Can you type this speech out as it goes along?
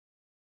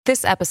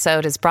This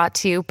episode is brought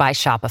to you by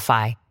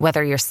Shopify.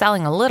 Whether you're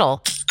selling a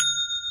little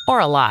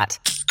or a lot,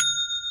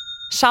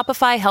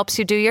 Shopify helps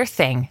you do your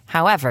thing,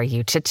 however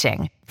you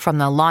cha-ching. From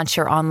the launch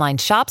your online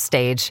shop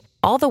stage,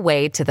 all the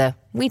way to the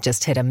we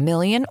just hit 1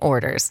 million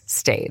orders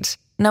stage.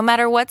 No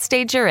matter what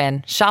stage you're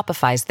in,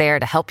 Shopify's there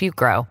to help you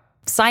grow.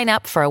 Sign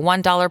up for a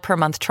 $1 per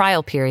month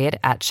trial period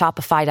at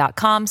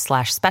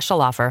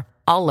shopify.com/special offer,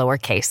 all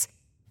lowercase.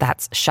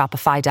 That's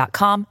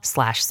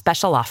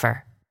shopify.com/special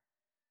offer.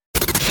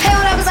 Hey,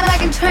 what up, it's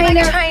Megan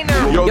Trainor.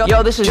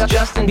 Yo, this is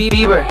Justin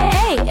Bieber.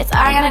 Hey, it's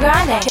Ariana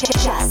Grande.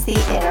 Just the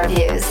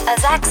Interviews, a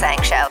Zach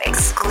Sang Show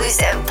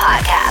exclusive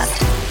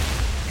podcast.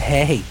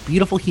 Hey,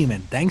 beautiful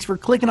human. Thanks for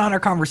clicking on our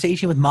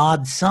conversation with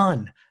Mod's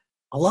son.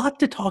 A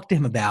lot to talk to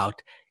him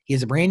about. He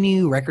has a brand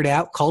new record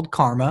out called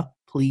Karma.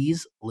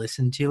 Please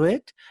listen to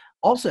it.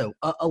 Also,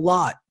 a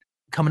lot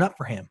coming up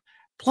for him.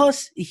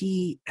 Plus,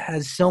 he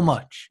has so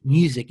much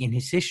music in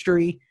his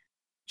history.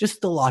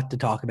 Just a lot to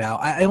talk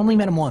about. I only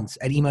met him once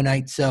at Emo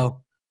Night,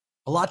 so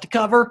a lot to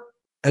cover.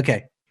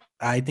 Okay,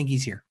 I think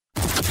he's here.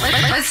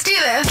 Let's do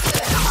this.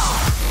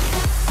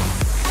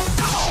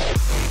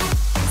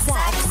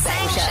 Zach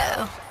Sang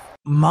Show.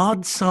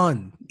 Mod's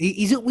son.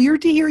 Is it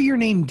weird to hear your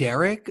name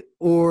Derek,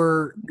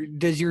 or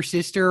does your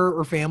sister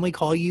or family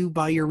call you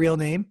by your real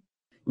name?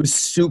 It was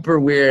super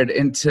weird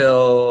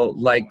until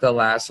like the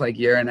last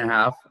year and a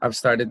half. I've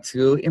started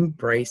to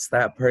embrace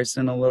that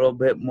person a little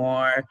bit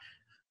more.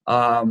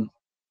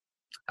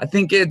 I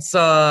think it's,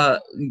 I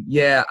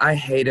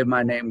hated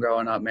my name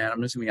growing up, man.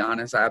 I'm just gonna be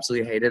honest. I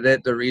absolutely hated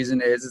it. The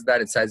reason is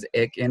that it says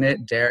ick in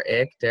it,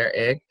 Derek.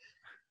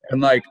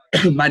 And my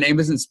name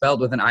isn't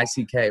spelled with an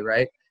I-C-K,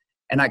 right?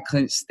 And I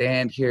couldn't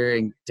stand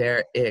hearing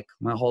Derek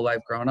my whole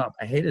life growing up.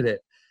 I hated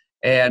it.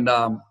 And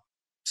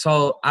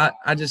so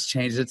I just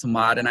changed it to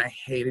Mod, and I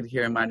hated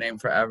hearing my name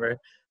forever.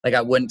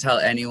 I wouldn't tell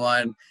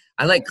anyone.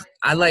 I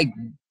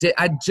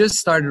just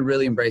started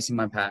really embracing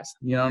my past.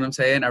 You know what I'm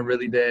saying? I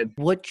really did.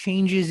 What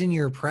changes in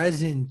your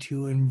present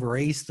to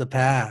embrace the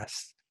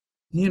past?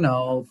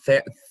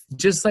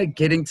 Just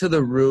getting to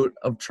the root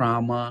of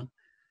trauma.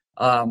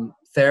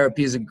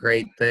 Therapy is a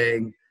great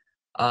thing.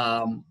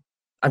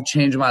 I've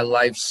changed my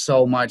life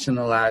so much in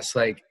the last,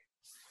 I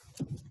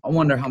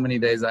wonder how many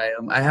days I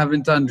am. I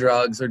haven't done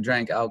drugs or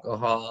drank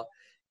alcohol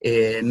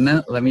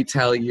in, let me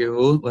tell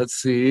you, let's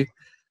see,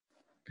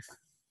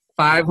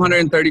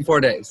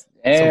 534 days.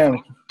 Damn.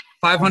 So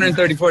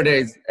 534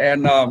 days.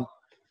 And,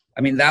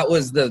 that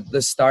was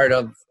the start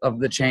of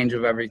the change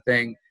of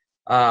everything.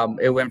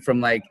 It went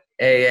from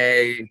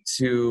AA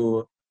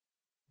to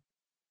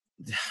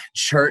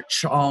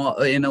church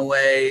in a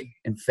way,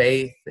 and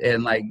faith,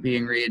 and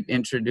being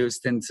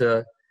reintroduced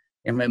into,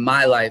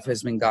 my life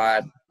has been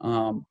God.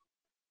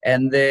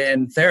 And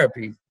then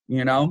therapy,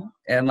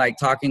 and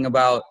talking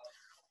about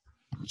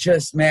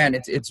just, man,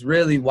 it's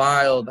really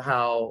wild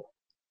how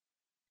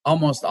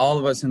almost all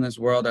of us in this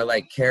world are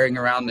carrying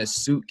around this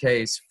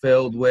suitcase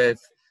filled with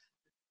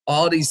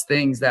all these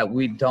things that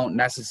we don't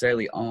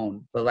necessarily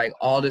own, but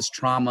all this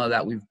trauma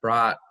that we've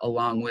brought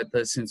along with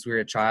us since we were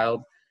a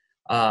child.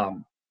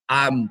 I'm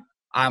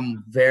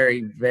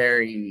very,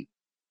 very,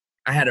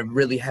 I had a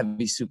really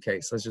heavy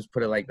suitcase. Let's just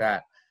put it like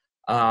that.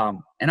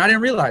 And I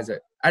didn't realize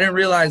it. I didn't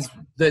realize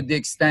the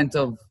extent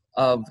of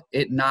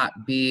it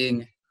not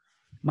being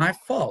my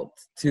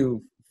fault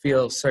to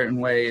feel certain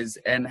ways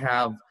and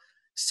have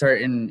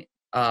certain,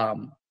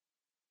 when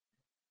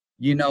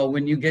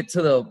you get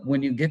to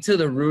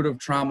the root of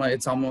trauma,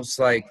 it's almost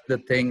like the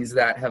things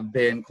that have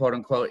been quote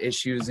unquote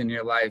issues in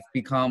your life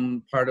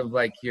become part of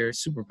your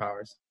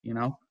superpowers,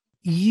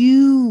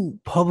 You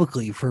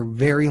publicly for a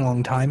very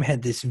long time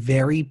had this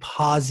very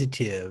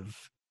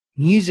positive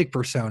music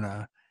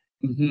persona.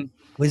 Mm-hmm.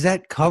 Was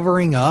that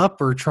covering up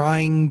or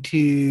trying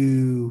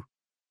to,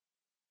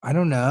 I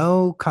don't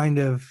know, kind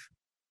of,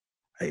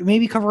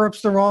 maybe cover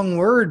up's the wrong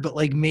word, but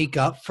make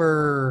up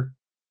for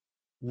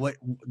what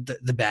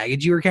the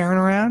baggage you were carrying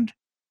around?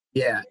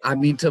 Yeah,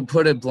 to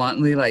put it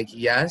bluntly,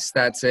 yes,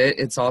 that's it.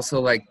 It's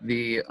also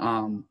the,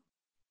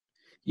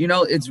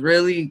 it's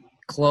really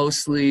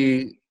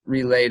closely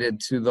related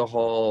to the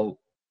whole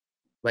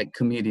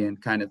comedian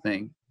kind of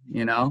thing,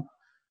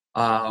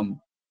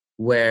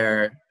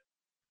 where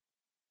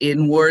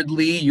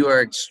inwardly you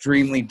are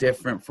extremely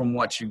different from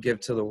what you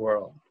give to the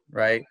world,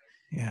 right?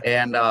 Yeah.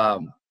 And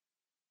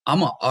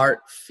I'm an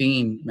art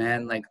fiend,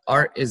 man.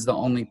 Art is the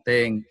only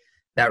thing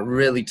that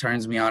really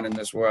turns me on in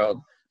this world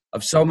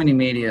of so many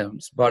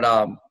mediums. But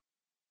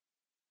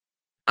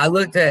I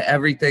looked at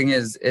everything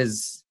as a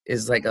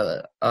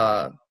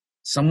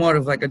somewhat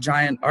of a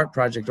giant art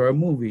project or a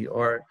movie,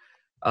 or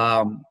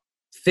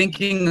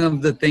thinking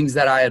of the things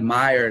that I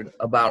admired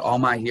about all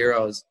my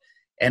heroes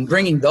and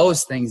bringing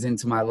those things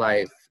into my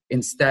life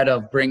instead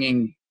of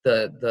bringing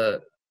the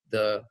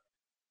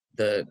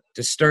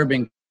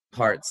disturbing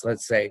parts,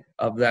 let's say,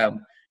 of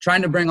them,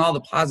 trying to bring all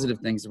the positive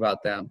things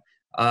about them.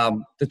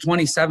 The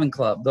 27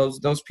 Club,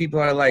 those people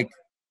are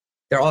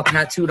they're all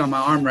tattooed on my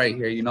arm right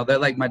here.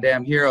 They're my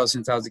damn heroes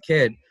since I was a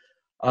kid.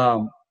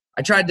 I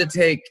tried to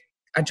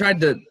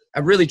I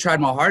really tried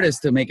my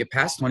hardest to make it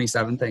past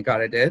 27. Thank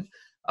God I did.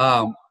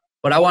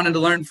 But I wanted to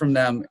learn from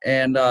them.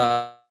 And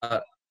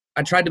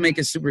I tried to make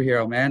a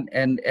superhero, man.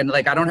 And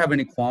like, I don't have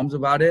any qualms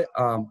about it.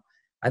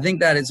 I think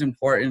that it's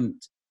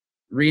important.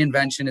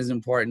 Reinvention is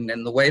important.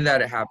 And the way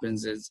that it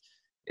happens is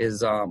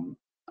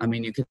I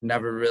mean, you could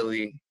never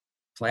really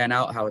plan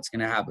out how it's going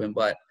to happen,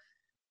 but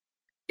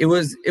it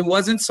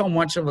wasn't so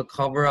much of a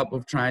cover up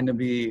of trying to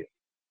be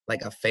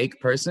like a fake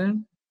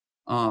person.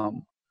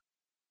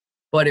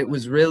 But it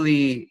was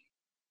really,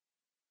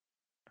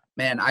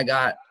 man, I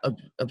got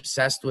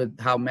obsessed with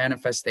how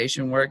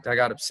manifestation worked. I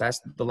got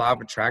obsessed with the law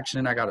of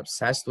attraction. I got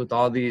obsessed with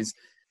all these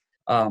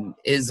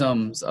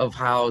isms of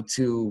how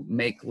to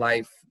make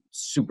life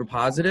super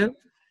positive.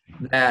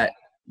 That,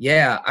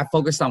 yeah, I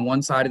focused on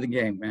one side of the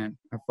game, man.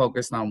 I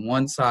focused on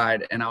one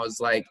side, and I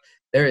was like,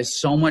 there is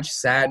so much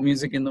sad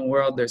music in the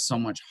world. There's so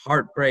much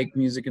heartbreak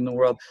music in the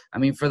world. I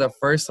mean, for the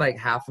first like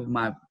half of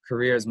my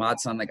career as Mod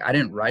Sun, like I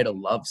didn't write a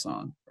love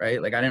song,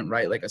 right? Like I didn't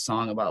write like a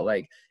song about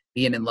like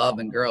being in love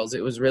and girls.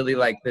 It was really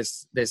like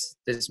this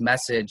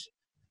message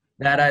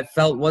that I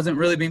felt wasn't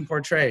really being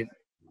portrayed.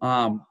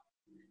 But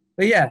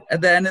yeah, at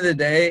the end of the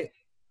day,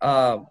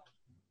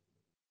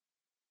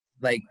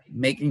 like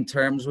making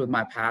terms with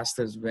my past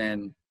has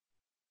been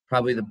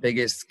probably the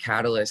biggest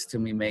catalyst to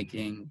me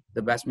making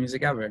the best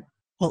music ever.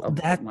 Well,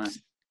 that's,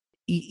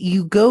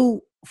 you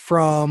go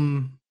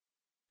from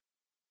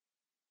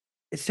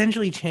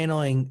essentially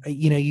channeling,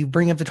 you know, you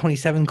bring up the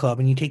 27 Club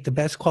and you take the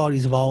best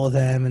qualities of all of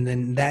them, and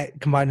then that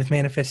combined with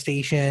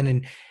manifestation,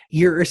 and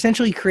you're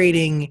essentially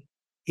creating,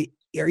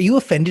 are you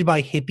offended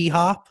by hippie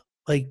hop?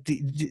 Like,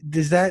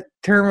 does that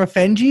term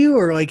offend you,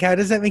 or like, how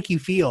does that make you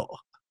feel?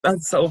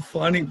 That's so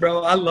funny,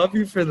 bro. I love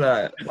you for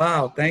that.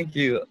 Wow, thank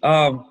you.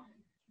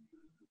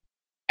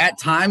 At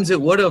times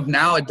it would have,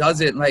 now it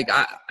doesn't. Like,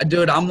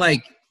 dude, I'm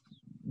like,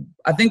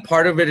 I think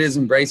part of it is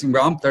embracing,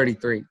 bro. I'm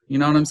 33. You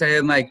know what I'm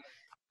saying? Like,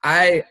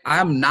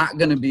 I'm not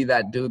going to be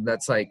that dude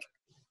that's like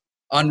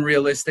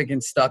unrealistic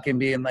and stuck in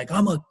being like,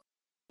 I'm a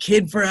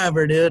kid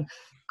forever, dude.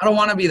 I don't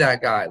want to be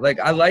that guy.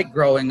 Like, I like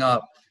growing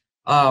up.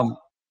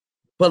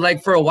 But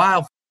like for a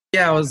while,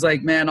 yeah, I was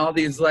like, man, all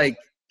these like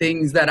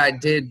things that I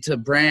did to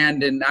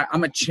brand, and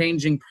I'm a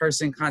changing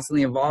person,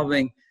 constantly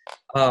evolving.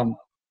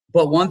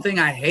 But one thing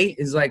I hate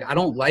is like, I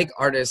don't like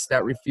artists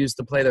that refuse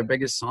to play their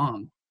biggest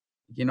song.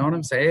 You know what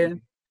I'm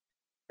saying?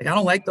 Like, I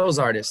don't like those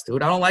artists,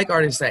 dude. I don't like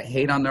artists that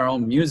hate on their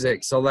own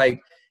music. So like,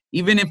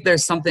 even if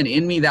there's something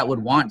in me that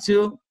would want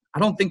to, I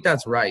don't think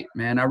that's right,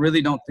 man. I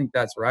really don't think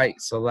that's right.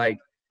 So like,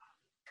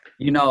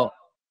 you know,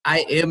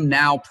 I am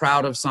now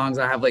proud of songs.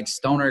 I have like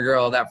Stoner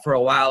Girl that for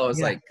a while I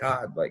was like,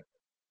 God, like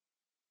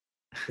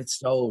it's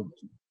so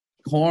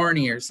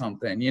corny or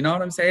something. You know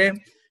what I'm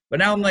saying? But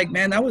now I'm like,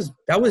 man, that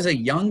was a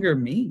younger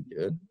me,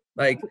 dude.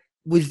 Like,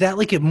 was that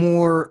like a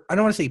more, I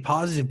don't want to say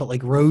positive, but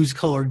like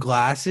rose-colored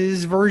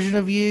glasses version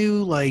of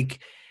you?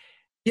 Like,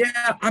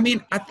 yeah, I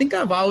mean, I think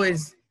I've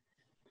always,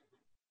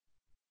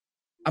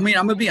 I mean,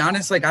 I'm gonna be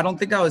honest, like, I don't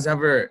think I was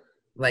ever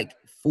like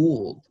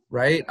fooled,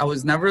 right? I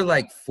was never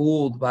like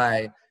fooled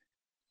by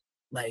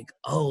like,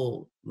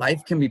 oh,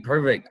 life can be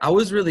perfect. I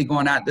was really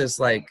going at this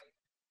like,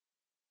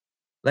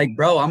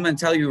 bro, I'm going to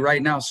tell you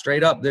right now,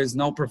 straight up, there's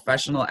no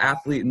professional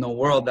athlete in the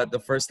world that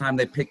the first time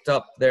they picked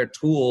up their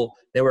tool,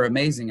 they were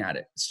amazing at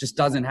it. It just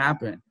doesn't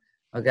happen,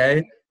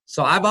 okay?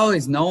 So I've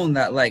always known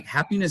that, like,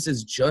 happiness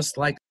is just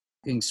like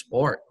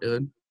sport,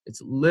 dude.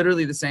 It's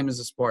literally the same as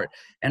a sport.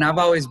 And I've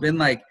always been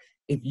like,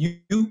 if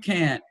you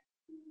can't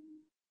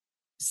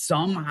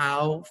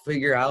somehow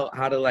figure out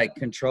how to, like,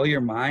 control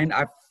your mind,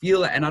 I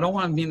feel it, and I don't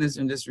want to mean this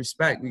in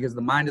disrespect because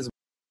the mind is,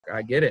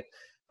 I get it.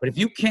 But if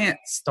you can't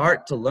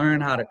start to learn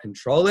how to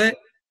control it,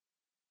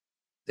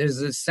 there's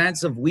a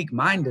sense of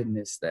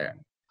weak-mindedness there.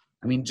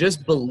 I mean,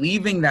 just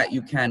believing that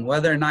you can,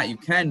 whether or not you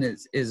can,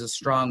 is a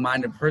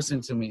strong-minded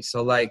person to me.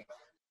 So, like,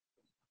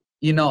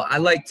 you know, I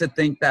like to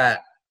think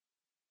that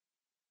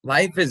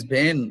life has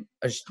been,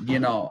 you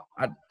know,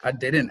 I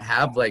didn't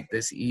have, like,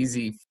 this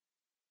easy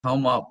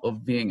come up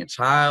of being a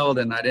child,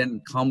 and I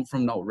didn't come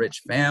from no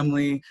rich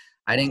family.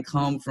 I didn't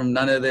come from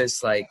none of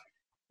this, like,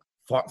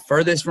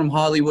 furthest from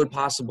Hollywood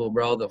possible,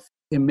 bro, the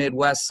fucking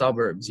Midwest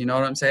suburbs, you know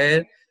what I'm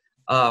saying?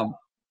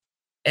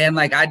 And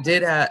like I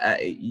did,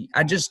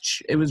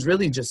 it was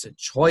really just a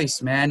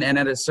choice, man. And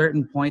at a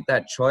certain point,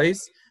 that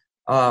choice,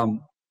 I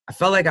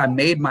felt like I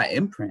made my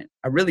imprint.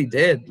 I really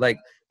did. Like,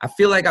 I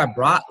feel like I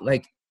brought,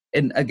 like,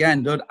 and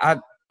again, dude, as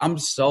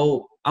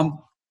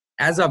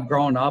I've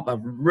grown up,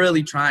 I'm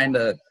really trying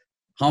to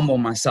humble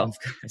myself,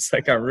 guys.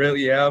 Like, I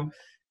really am.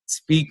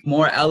 Speak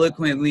more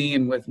eloquently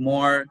and with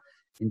more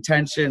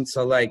intention.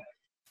 So like,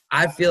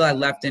 I feel I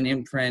left an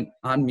imprint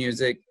on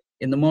music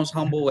in the most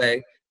humble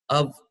way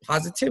of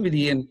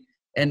positivity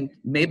and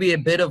maybe a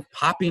bit of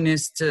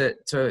poppiness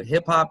to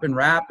hip hop and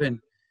rap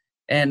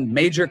and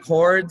major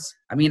chords.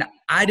 I mean,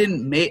 I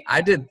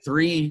did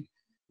 3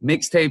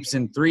 mixtapes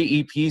and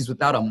 3 EPs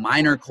without a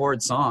minor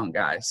chord song,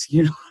 guys.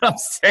 You know what I'm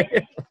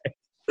saying?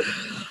 Like,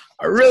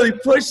 I really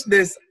pushed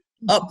this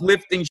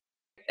uplifting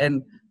shit,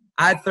 and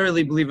I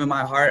thoroughly believe in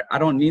my heart, I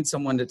don't need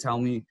someone to tell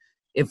me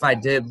if I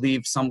did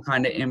leave some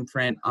kind of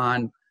imprint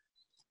on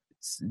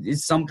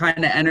some kind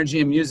of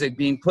energy and music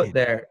being put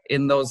there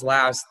in those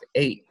last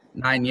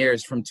 8-9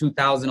 years from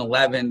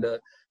 2011 to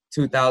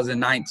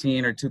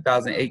 2019 or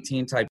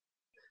 2018 type.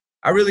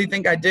 I really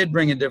think I did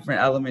bring a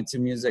different element to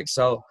music.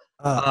 So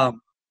I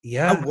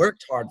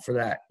worked hard for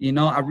that. You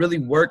know, I really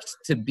worked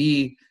to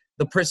be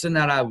the person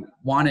that I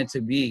wanted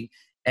to be.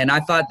 And I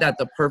thought that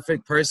the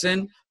perfect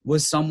person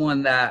was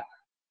someone that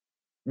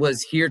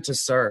was here to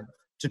serve,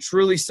 to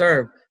truly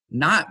serve,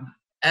 not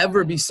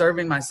ever be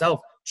serving myself,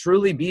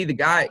 truly be the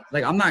guy.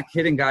 Like, I'm not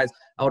kidding, guys.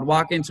 I would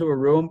walk into a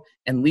room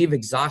and leave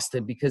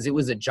exhausted because it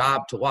was a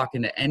job to walk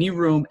into any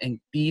room and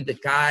be the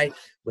guy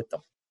with the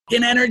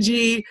fucking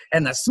energy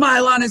and the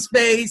smile on his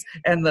face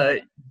and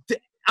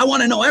I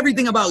want to know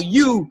everything about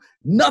you.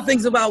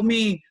 Nothing's about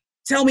me.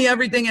 Tell me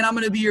everything and I'm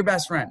going to be your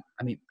best friend.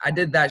 I mean, I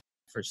did that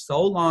for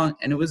so long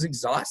and it was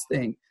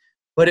exhausting,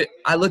 but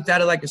I looked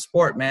at it like a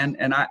sport, man.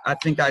 And I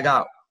think I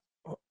got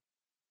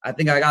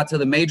to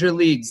the major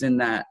leagues in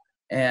that.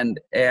 And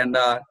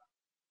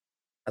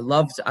I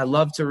love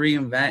to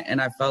reinvent, and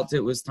I felt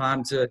it was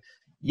time to,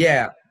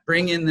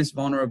 bring in this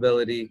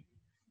vulnerability.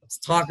 Let's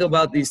talk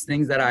about these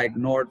things that I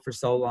ignored for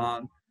so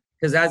long.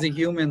 Because as a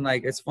human,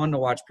 like, it's fun to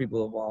watch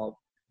people evolve.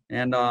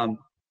 And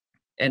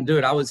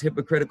dude, I was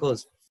hypocritical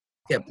as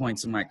at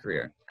points in my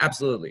career.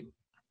 Absolutely.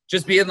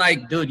 Just being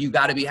like, dude, you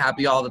got to be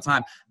happy all the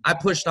time. I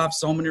pushed off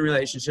so many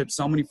relationships,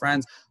 so many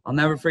friends. I'll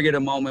never forget a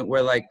moment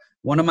where, like,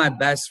 one of my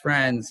best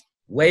friends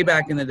way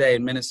back in the day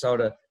in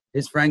Minnesota,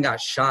 his friend got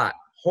shot.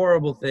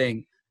 Horrible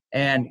thing.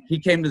 And he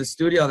came to the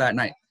studio that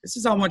night. This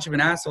is how much of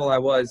an asshole I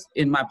was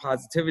in my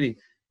positivity.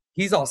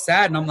 He's all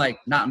sad, and I'm like,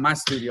 not in my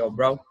studio,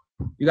 bro.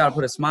 You got to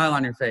put a smile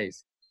on your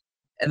face.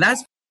 And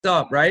that's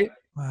up, right?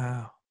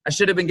 Wow. I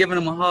should have been giving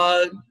him a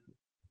hug.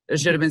 I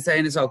should have been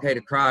saying it's okay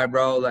to cry,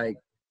 bro. Like,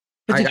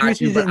 I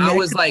got you. But I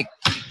was like,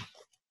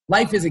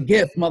 life is a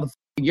gift, motherfucker.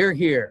 You're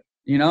here,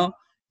 you know?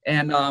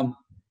 And I'm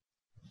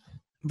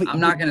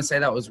not going to say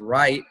that was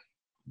right.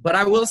 But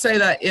I will say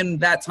that in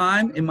that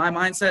time, in my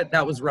mindset,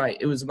 that was right.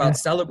 It was about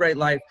celebrate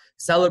life,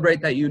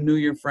 celebrate that you knew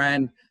your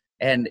friend,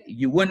 and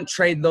you wouldn't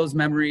trade those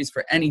memories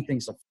for anything.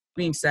 So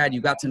being sad,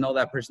 you got to know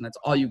that person. That's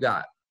all you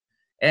got.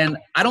 And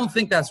I don't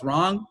think that's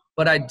wrong,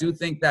 but I do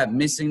think that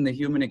missing the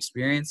human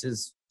experience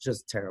is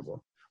just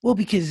terrible. Well,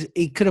 because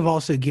it could have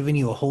also given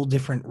you a whole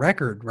different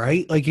record,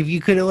 right? Like, if you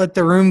could have let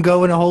the room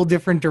go in a whole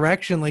different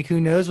direction, like, who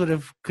knows what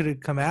could have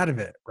come out of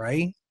it,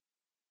 right?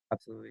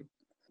 Absolutely.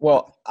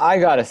 Well, I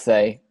got to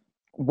say,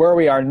 where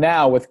we are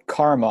now with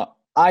Karma,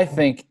 I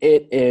think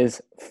it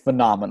is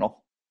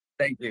phenomenal.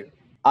 Thank you.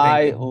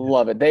 I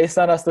love it. They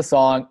sent us the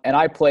song, and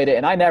I played it,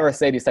 and I never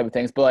say these type of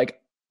things, but, like,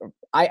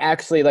 I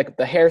actually, like,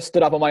 the hair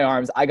stood up on my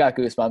arms. I got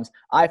goosebumps.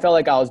 I felt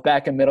like I was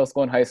back in middle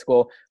school and high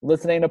school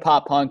listening to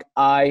pop punk.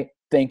 I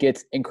think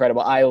it's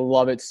incredible. I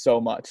love it so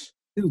much.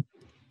 Dude,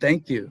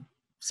 thank you.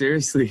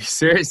 Seriously.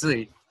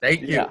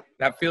 Thank you. Yeah.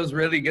 That feels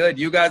really good.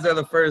 You guys are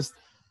the first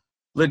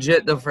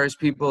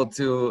people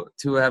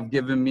to have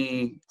given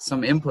me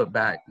some input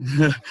back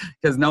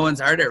because no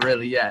one's heard it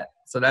really yet.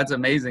 So that's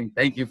amazing.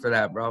 Thank you for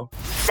that, bro.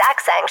 Zach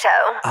Sang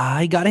Show.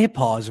 I got to hit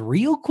pause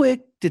real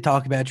quick to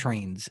talk about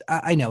trains.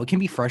 I know it can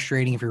be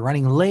frustrating if you're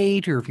running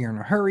late or if you're in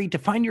a hurry to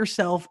find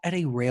yourself at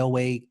a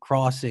railway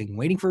crossing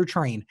waiting for a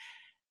train.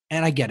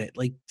 And I get it.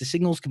 Like, the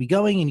signals could be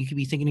going and you could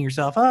be thinking to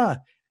yourself,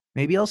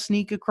 maybe I'll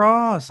sneak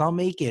across. I'll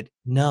make it.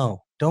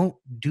 No, don't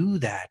do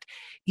that.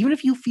 Even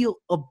if you feel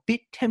a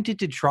bit tempted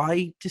to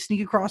try to sneak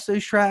across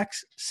those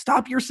tracks,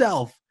 stop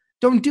yourself.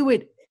 Don't do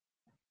it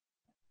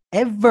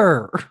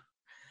ever.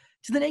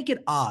 To the naked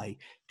eye,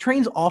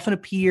 trains often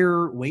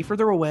appear way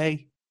further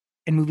away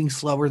and moving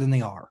slower than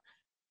they are.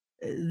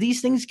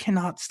 These things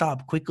cannot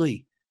stop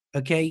quickly,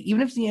 okay?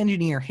 Even if the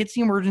engineer hits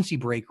the emergency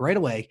brake right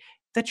away,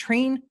 the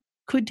train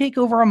could take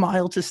over a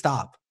mile to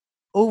stop.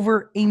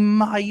 Over a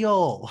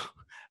mile.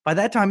 By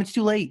that time, it's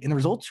too late, and the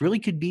results really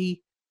could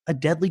be a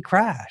deadly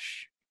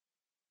crash.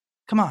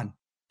 Come on.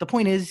 The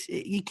point is,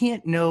 you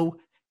can't know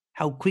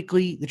how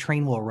quickly the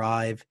train will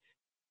arrive.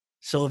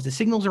 So if the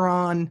signals are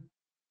on,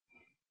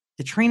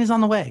 the train is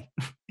on the way.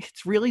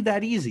 It's really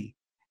that easy.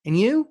 And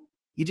you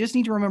just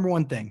need to remember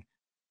one thing.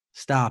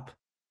 Stop.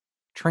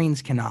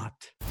 Trains cannot.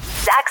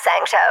 Zach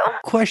Sang Show.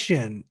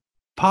 Question.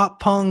 Pop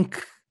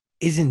punk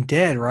isn't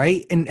dead,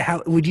 right? And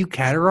how would you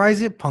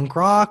categorize it? Punk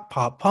rock,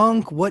 pop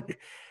punk? What?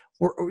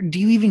 Or do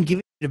you even give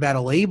it about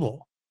a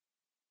label?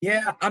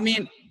 Yeah, I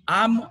mean,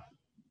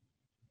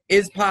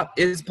 is pop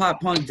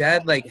punk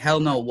dead? Like, hell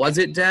no. Was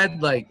it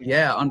dead? Like,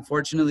 yeah,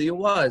 unfortunately it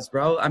was,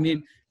 bro. I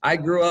mean, I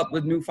grew up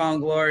with New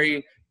Found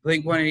Glory,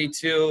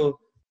 Blink-182.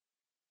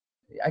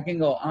 I can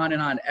go on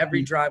and on.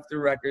 Every Drive-Thru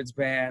Records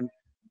band.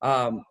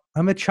 I'm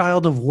a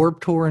child of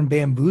Warped Tour and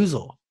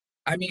Bamboozle.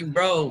 I mean,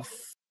 bro,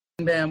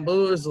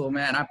 Bamboozle,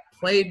 man. I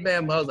played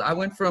Bamboozle.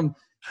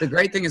 The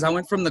great thing is I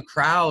went from the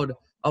crowd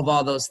of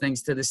all those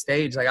things to the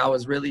stage. Like, I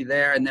was really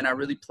there, and then I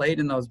really played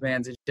in those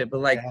bands and shit.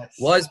 But, like,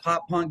 Was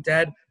pop punk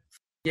dead?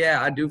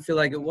 Yeah, I do feel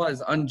like it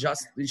was.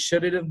 Unjustly.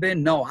 Should it have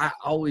been? No, I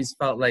always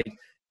felt like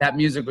that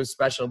music was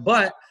special.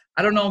 But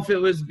I don't know if it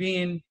was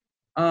being,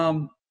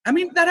 I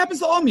mean, that happens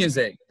to all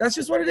music. That's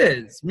just what it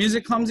is.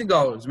 Music comes and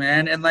goes,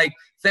 man. And like,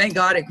 thank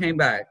God it came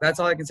back. That's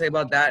all I can say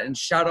about that. And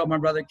shout out my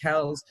brother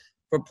Kels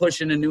for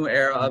pushing a new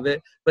era of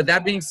it. But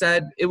that being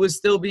said, it was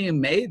still being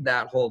made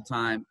that whole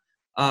time.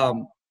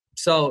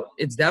 So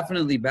it's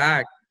definitely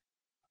back.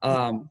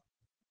 But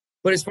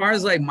as far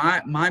as like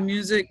my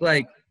music,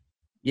 like,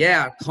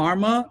 yeah,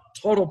 Karma,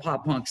 total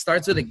pop punk.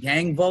 Starts with a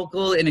gang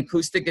vocal and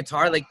acoustic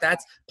guitar. Like,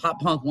 that's pop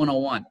punk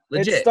 101.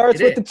 Legit. It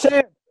starts with the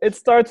chant. It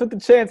starts with the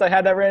chants. I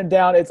had that written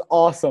down. It's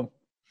awesome.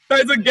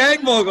 Starts with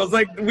gang vocals.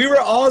 Like, we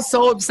were all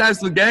so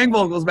obsessed with gang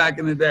vocals back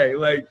in the day.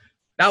 Like,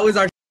 that was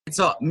our shit.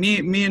 So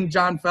me and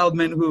John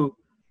Feldman,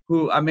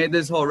 who I made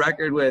this whole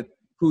record with,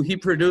 who he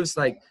produced,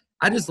 like,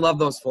 I just love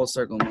those full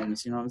circle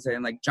moments. You know what I'm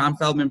saying? Like, John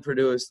Feldman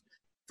produced,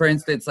 for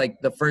instance, like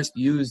the first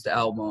Used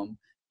album.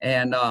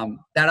 And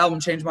that album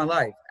changed my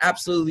life.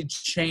 Absolutely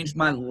changed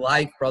my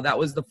life, bro. That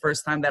was the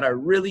first time that I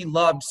really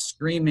loved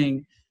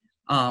screaming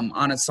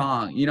on a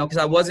song, you know, because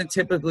I wasn't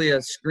typically a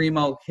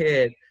screamo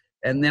kid.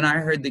 And then I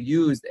heard the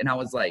Used, and I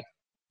was like,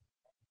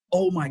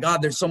 oh my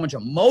God, there's so much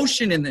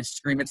emotion in this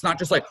scream. It's not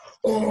just like,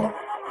 oh,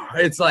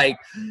 it's like,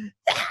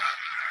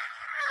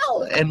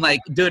 ow! And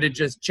like, dude, it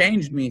just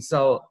changed me.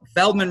 So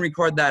Feldman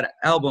recorded that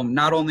album.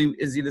 Not only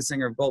is he the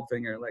singer of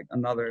Goldfinger, like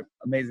another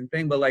amazing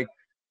thing, but like,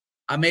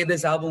 I made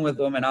this album with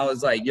him, and I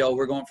was like, yo,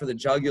 we're going for the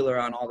jugular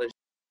on all this.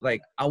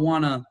 Like, I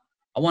want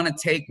to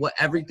take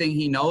everything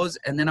he knows,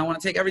 and then I want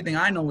to take everything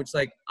I know, which,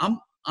 like, I'm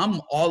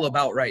all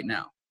about right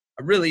now.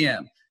 I really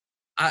am.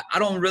 I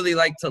don't really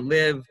like to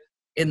live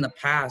in the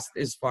past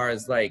as far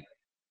as, like,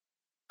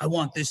 I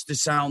want this to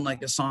sound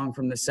like a song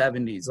from the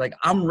 70s. Like,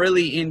 I'm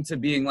really into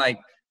being like,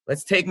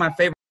 let's take my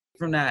favorite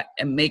from that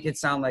and make it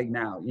sound like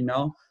now, you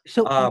know?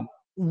 So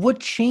what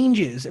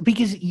changes?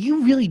 Because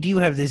you really do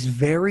have this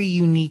very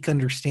unique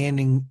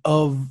understanding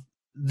of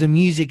the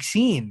music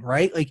scene,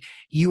 right? Like,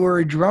 you were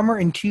a drummer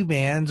in 2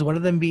 bands, one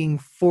of them being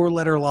Four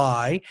Letter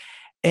Lie.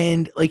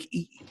 And like,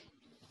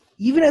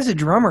 even as a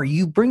drummer,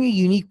 you bring a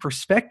unique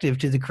perspective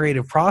to the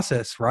creative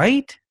process,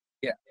 right?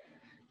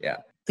 Yeah.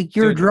 Like,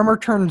 you're a drummer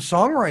turned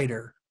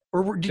songwriter.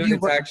 Or did you?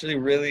 It's actually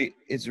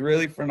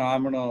really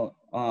phenomenal.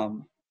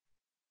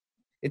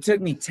 It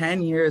took me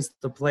 10 years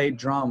to play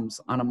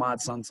drums on a Mod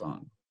Sun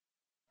song.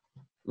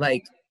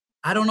 Like,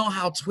 I don't know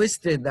how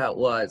twisted that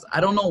was.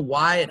 I don't know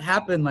why it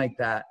happened like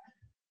that.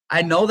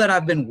 I know that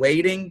I've been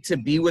waiting to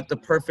be with the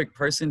perfect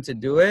person to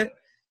do it.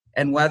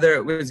 And whether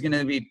it was going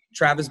to be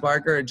Travis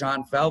Barker or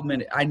John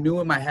Feldman, I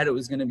knew in my head it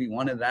was going to be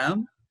one of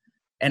them.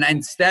 And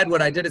instead,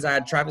 what I did is I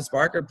had Travis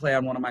Barker play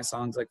on one of my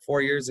songs like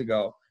 4 years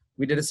ago.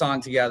 We did a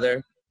song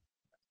together.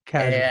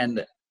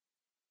 And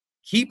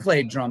he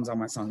played drums on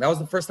my song. That was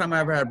the first time I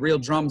ever had real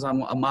drums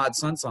on a Mod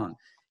Sun song.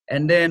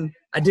 And then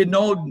I did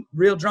no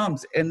real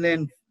drums. And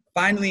then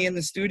finally in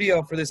the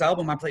studio for this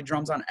album, I played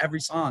drums on every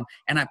song.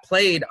 And I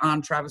played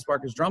on Travis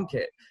Barker's drum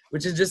kit,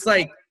 which is just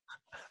like,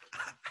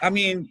 I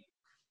mean,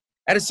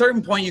 at a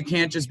certain point, you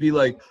can't just be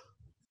like,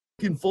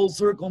 in full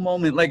circle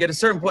moment. Like, at a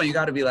certain point, you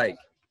got to be like,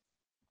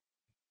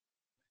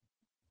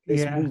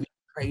 this movie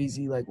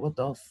crazy. Like, what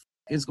the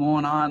is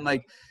going on?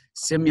 Like,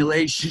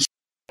 simulation.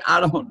 I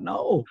don't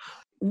know.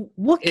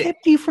 What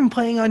kept you from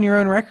playing on your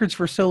own records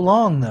for so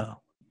long,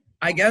 though?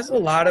 I guess a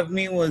lot of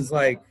me was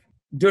like,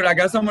 dude, I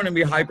guess I'm going to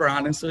be hyper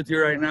honest with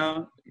you right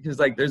now, because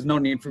like, there's no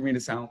need for me to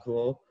sound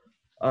cool.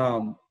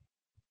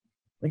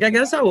 Like, I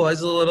guess I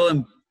was a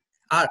little,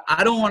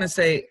 I don't want to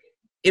say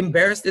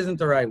embarrassed isn't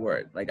the right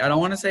word. Like, I don't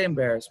want to say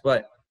embarrassed,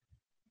 but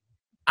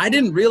I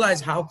didn't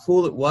realize how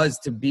cool it was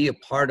to be a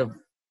part of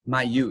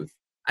my youth.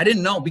 I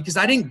didn't know, because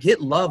I didn't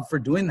get love for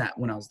doing that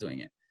when I was doing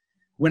it.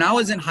 When I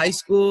was in high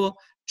school,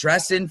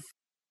 dressing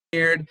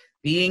weird,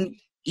 being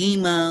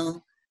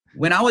emo,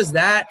 when I was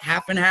that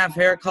half and half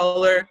hair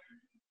color,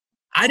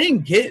 I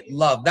didn't get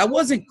love. That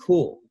wasn't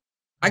cool.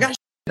 I got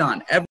shit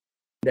on every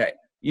day.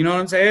 You know what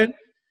I'm saying?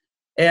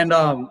 And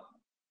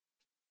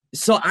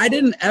so I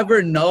didn't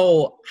ever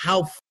know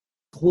how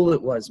cool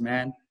it was,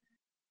 man.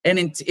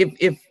 And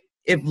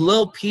if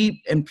Lil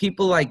Peep and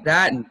people like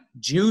that and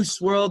Juice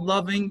WRLD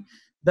loving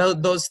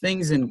those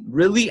things and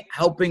really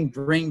helping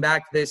bring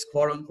back this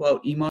quote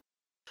unquote emo,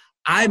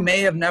 I may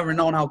have never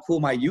known how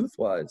cool my youth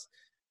was.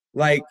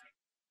 Like,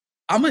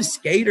 I'm a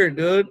skater,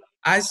 dude.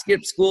 I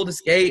skipped school to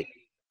skate.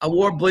 I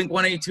wore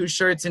Blink-182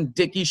 shirts and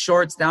Dickie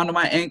shorts down to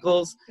my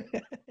ankles.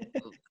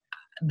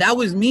 That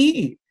was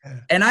me.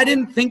 And I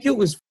didn't think it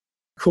was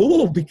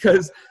cool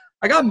because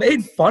I got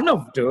made fun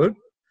of, dude.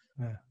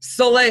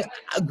 So, like,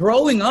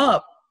 growing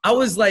up, I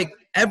was like,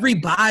 every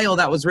bio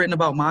that was written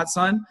about Mod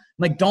Sun,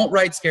 like, don't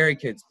write Scary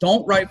Kids.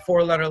 Don't write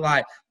Four Letter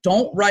Lie.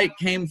 Don't write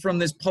came from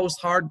this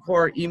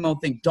post-hardcore emo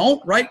thing.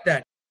 Don't write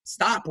that.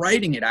 Stop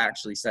writing it, I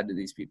actually said to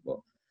these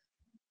people.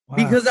 Wow.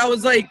 Because I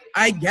was like,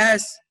 I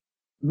guess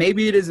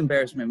maybe it is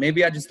embarrassment.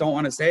 Maybe I just don't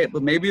want to say it.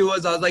 But maybe it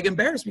was, I was like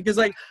embarrassed because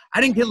like I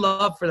didn't get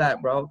love for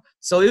that, bro.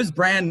 So it was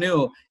brand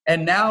new.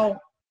 And now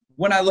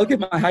when I look at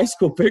my high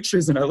school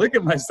pictures and I look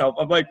at myself,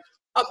 I'm like,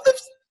 how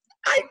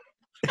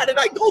did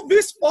I go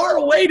this far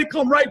away to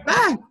come right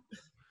back?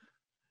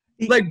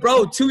 Like,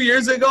 bro, 2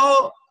 years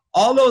ago,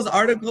 all those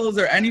articles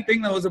or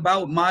anything that was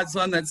about Mod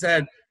Son that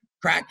said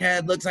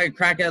crackhead looks like a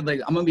crackhead.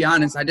 Like, I'm gonna be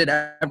honest, I did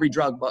every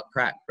drug but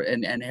crack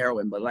and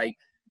heroin, but like,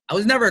 I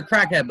was never a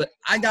crackhead, but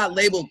I got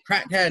labeled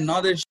crackhead and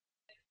all this shit.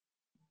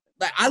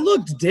 Like, I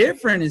looked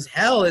different as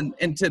hell,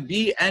 and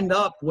to end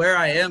up where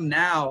I am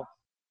now,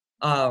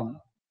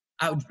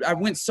 I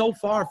went so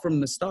far from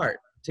the start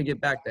to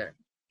get back there.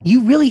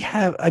 You really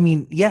have, I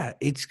mean, yeah,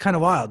 it's kind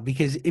of wild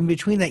because in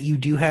between that you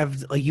do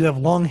have, like, you have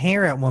long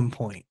hair at one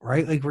point,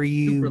 right? Like, where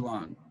you super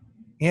long.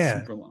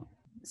 Yeah. Super long.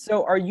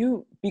 So are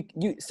you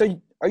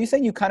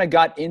saying you kind of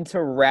got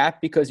into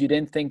rap because you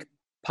didn't think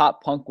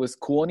pop punk was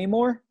cool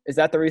anymore? Is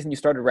that the reason you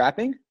started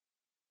rapping?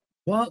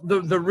 Well,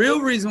 the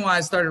real reason why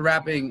I started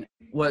rapping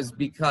was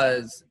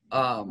because,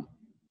 I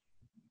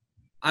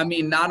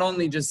mean, not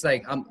only just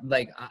like,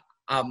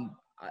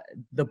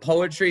 the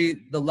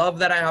poetry, the love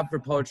that I have for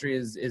poetry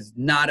is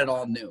not at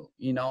all new.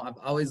 You know, I've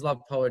always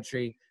loved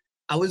poetry.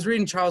 I was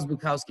reading Charles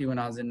Bukowski when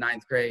I was in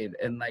 9th grade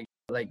and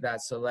like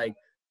that. So like,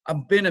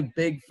 I've been a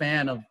big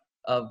fan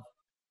of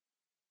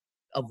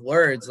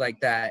words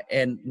like that.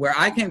 And where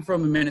I came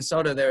from in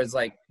Minnesota, there was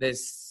like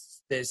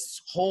this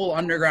whole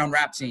underground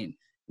rap scene.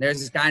 There's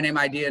this guy named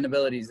Idea and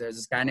Abilities. There's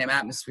this guy named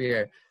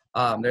Atmosphere.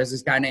 There's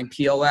this guy named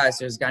POS.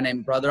 There's this guy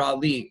named Brother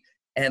Ali.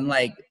 And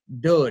like,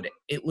 dude,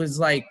 it was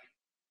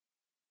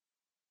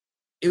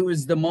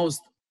the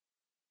most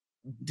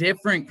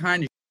different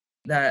kind of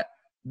that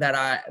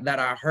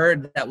I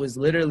heard that was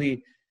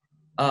literally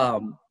a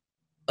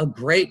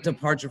great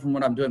departure from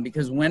what I'm doing.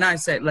 Because when I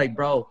say, like,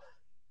 bro,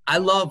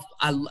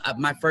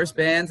 my first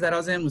bands that I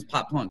was in was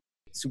pop punk,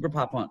 super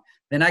pop punk.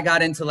 Then I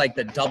got into like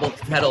the double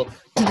pedal,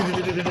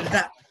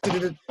 that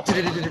shit.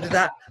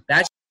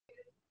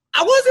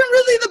 I wasn't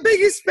really the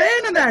biggest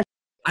fan of that.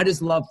 I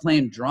just love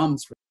playing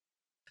drums.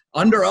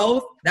 Under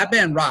Oath, that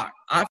band rocked.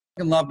 I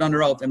fucking loved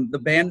Under Oath. And the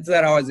bands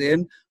that I was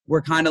in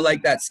were kind of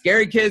like that.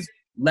 Scary Kids,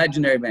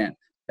 legendary band.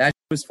 That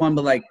was fun,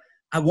 but like,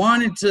 I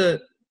wanted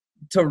to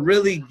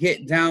really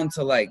get down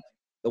to like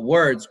the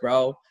words,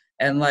 bro.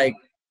 And like,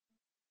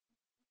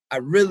 I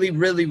really,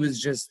 really was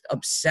just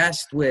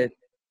obsessed with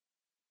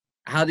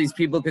how these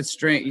people could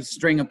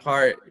string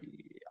apart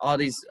all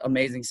these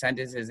amazing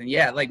sentences. And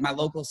yeah, like my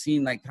local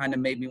scene, like kind of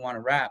made me want to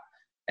rap.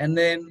 And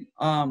then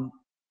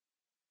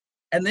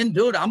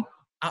dude, I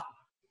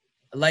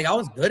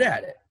was good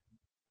at it,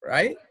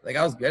 right? Like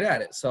I was good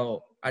at it.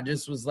 So I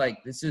just was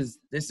like, this is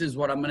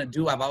what I'm going to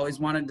do. I've always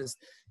wanted to.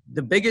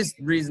 The biggest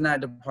reason I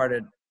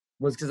departed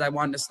was because I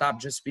wanted to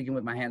stop just speaking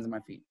with my hands and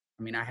my feet.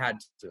 I mean, I had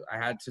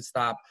to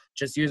stop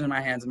just using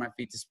my hands and my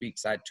feet to speak.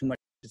 So I had too much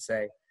to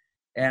say.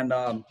 And,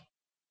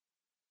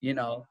 you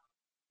know,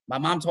 my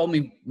mom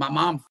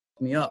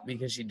fucked me up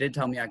because she did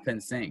tell me I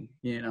couldn't sing,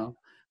 you know,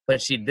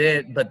 but she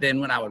did. But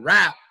then when I would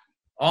rap,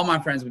 all my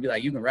friends would be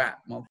like, you can rap,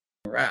 motherfucker,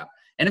 rap.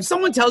 And if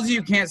someone tells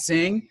you can't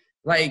sing,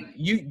 like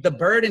the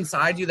bird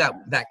inside you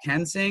that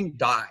can sing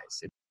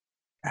dies.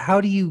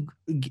 How do you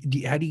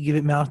give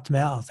it mouth to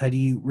mouth? How do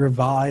you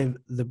revive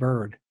the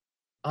bird?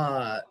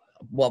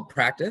 Well,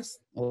 practice,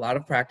 a lot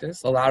of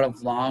practice, a lot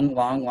of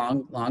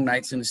long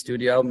nights in the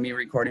studio, me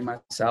recording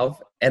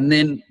myself. And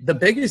then the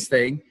biggest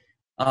thing,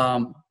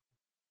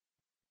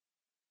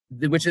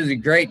 which is a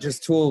great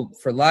just tool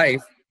for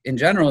life in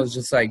general, is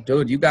just like,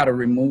 dude, you got to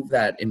remove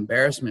that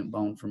embarrassment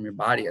bone from your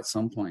body at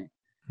some point.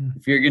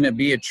 If you're going to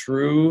be a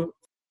true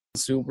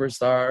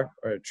superstar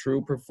or a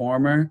true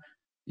performer,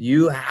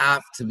 you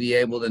have to be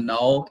able to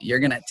know you're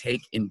going to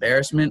take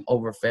embarrassment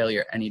over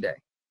failure any day.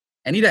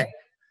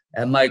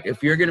 And like,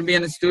 if you're going to be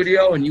in the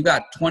studio and you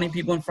got 20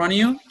 people in front of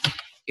you,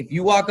 if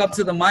you walk up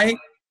to the mic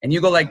and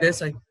you go like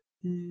this, like,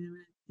 you're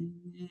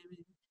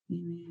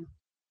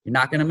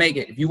not going to make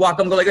it. If you walk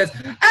up and go like this,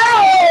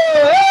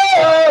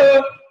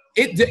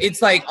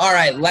 it's like, all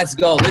right, let's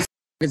go. This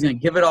is going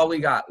to give it all we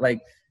got. Like,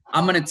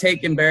 I'm going to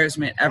take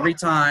embarrassment every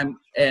time.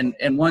 And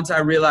once I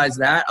realized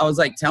that, I was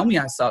like, tell me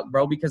I suck,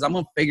 bro, because I'm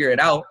going to figure it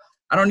out.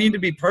 I don't need to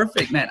be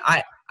perfect, man.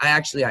 I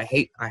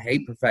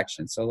hate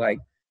perfection. So like,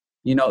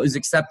 you know, is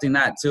accepting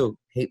that too.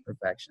 Hate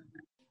perfection,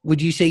 man.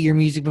 Would you say your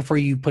music before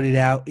you put it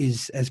out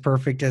is as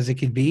perfect as it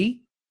could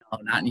be? No,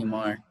 not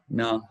anymore.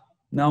 No.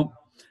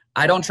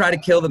 I don't try to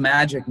kill the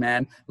magic,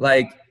 man.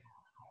 Like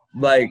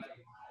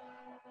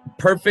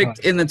perfect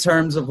in the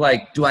terms of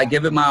like, do I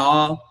give it my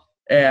all?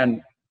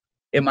 And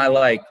am I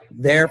like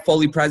there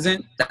fully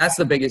present? That's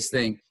the biggest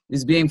thing,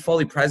 is being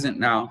fully present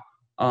now.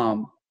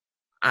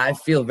 I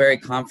feel very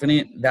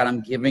confident that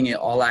I'm giving it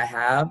all I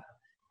have.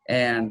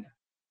 And,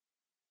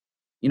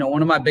 you know,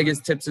 one of my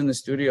biggest tips in the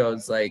studio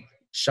is like,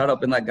 shut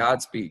up and let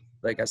God speak.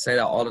 Like I say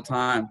that all the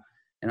time.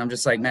 And I'm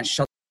just like, man,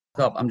 shut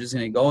up. I'm just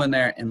going to go in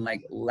there and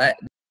like, let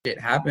it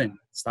happen.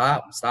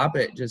 Stop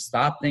it. Just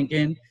stop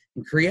thinking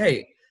and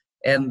create.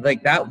 And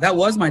like, that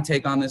was my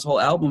take on this whole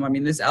album. I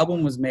mean, this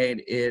album was made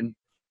in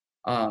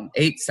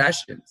 8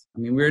 sessions. I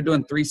mean, we were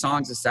doing 3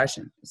 songs a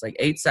session. It's like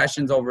 8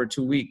 sessions over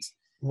 2 weeks.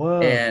 Whoa.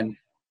 And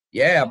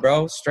yeah,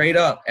 bro, straight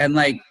up. And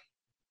like,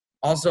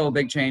 also a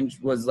big change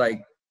was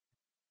like,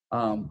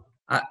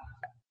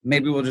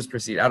 maybe we'll just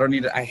proceed. I don't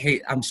need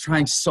to. I'm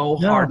trying so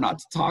hard not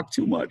to talk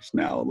too much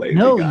now lately,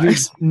 no,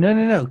 guys.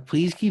 No.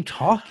 Please keep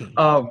talking.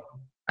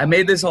 I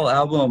made this whole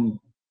album,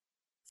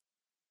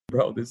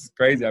 bro. This is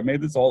crazy. I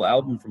made this whole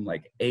album from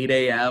like 8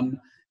 a.m.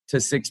 to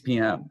 6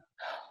 p.m.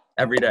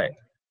 every day.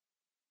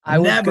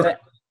 Never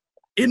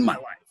in my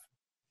life.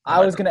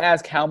 I was going to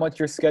ask how much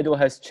your schedule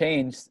has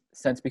changed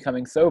since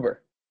becoming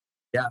sober.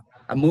 Yeah,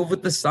 I move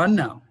with the sun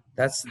now.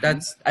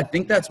 I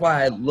think that's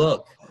why I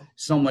look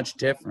so much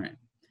different.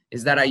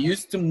 Is that I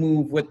used to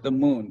move with the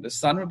moon. The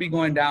sun would be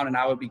going down and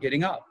I would be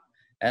getting up.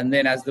 And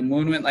then as the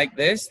moon went like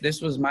this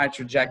was my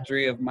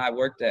trajectory of my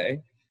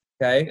workday.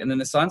 Okay. And then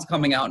the sun's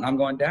coming out and I'm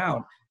going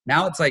down.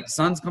 Now it's like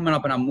sun's coming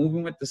up and I'm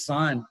moving with the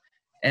sun.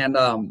 And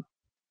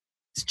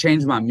it's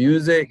changed my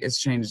music. It's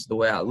changed the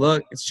way I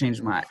look. It's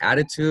changed my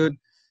attitude.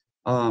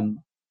 I'm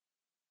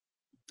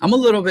a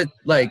little bit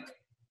like,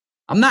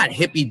 I'm not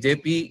hippy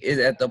dippy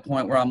at the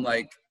point where I'm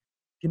like,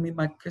 give me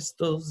my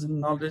crystals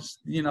and all this,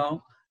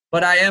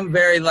 but I am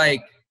very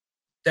like,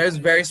 there's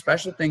very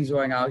special things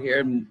going out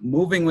here.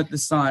 Moving with the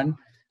sun,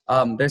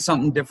 there's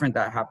something different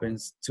that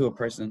happens to a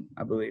person,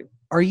 I believe.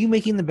 Are you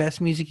making the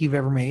best music you've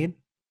ever made?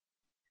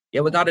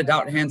 Yeah, without a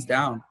doubt, hands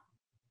down.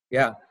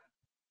 Yeah.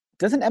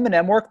 Doesn't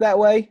Eminem work that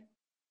way?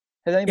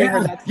 Has anybody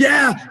heard that?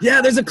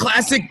 Yeah. There's a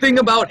classic thing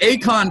about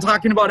Akon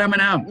talking about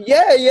Eminem.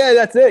 Yeah,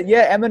 that's it.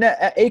 Yeah,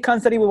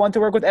 Akon said he would want to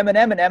work with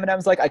Eminem, and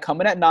Eminem's like, I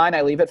come in at 9,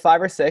 I leave at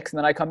 5 or 6, and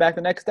then I come back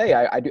the next day.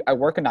 I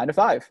work a 9 to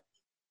 5.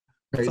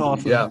 That's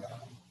awesome.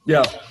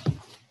 Yeah.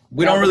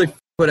 We don't really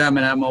put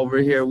Eminem over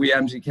here. We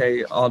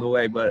MGK all the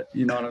way, but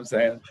you know what I'm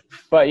saying.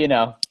 But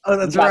Oh,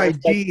 that's right.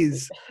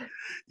 Jeez,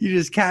 you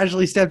just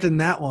casually stepped in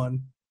that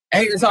one.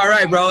 Hey, it's all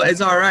right, bro.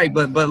 It's all right.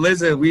 But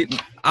listen,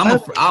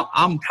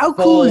 I'm how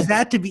cool is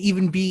that to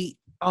even be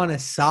on a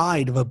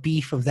side of a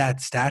beef of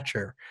that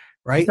stature,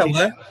 right?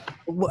 What?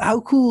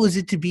 How cool is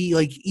it to be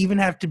like even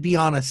have to be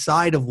on a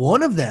side of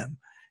one of them,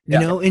 you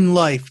know, in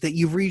life, that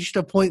you've reached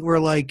a point where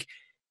like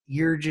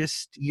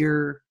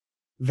you're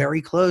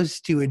very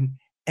close to an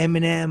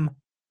Eminem,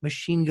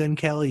 Machine Gun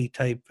Kelly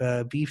type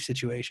beef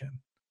situation.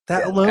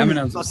 That alone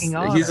is fucking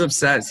awesome. He's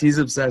obsessed. He's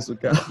obsessed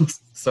with Kels.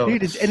 So,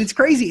 dude, it's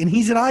crazy, and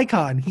he's an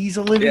icon. He's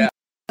a living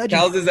legend.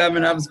 Kels is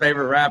Eminem's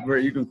favorite rapper.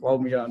 You can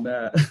quote me on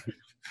that.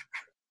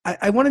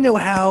 I want to know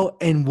how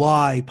and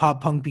why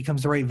pop punk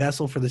becomes the right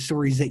vessel for the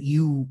stories that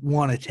you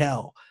want to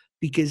tell,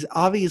 because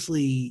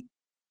obviously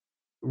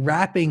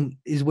rapping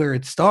is where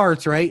it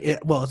starts, right?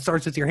 It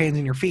starts with your hands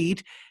and your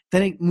feet,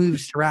 then it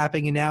moves to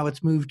rapping, and now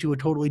it's moved to a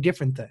totally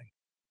different thing.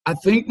 I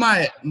think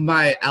my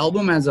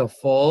album as a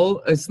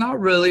full, it's not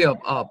really a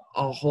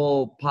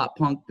whole pop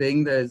punk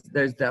thing.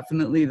 There's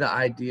definitely the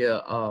idea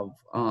of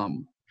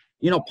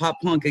pop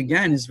punk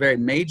again is very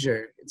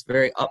major. It's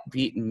very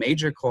upbeat and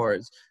major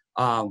chords.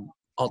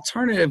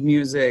 Alternative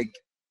music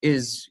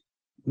is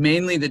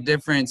mainly the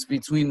difference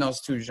between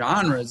those two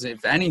genres,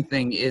 if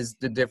anything, is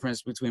the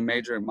difference between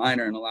major and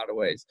minor in a lot of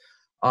ways.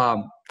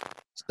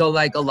 So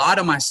like a lot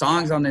of my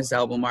songs on this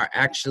album are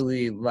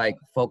actually like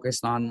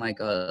focused on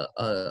like a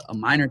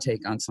minor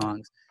take on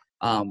songs.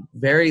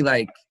 Very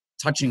like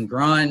touching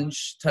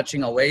grunge,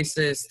 touching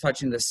Oasis,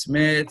 touching the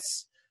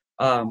Smiths.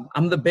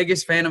 I'm the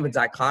biggest fan of a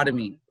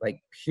dichotomy,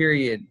 like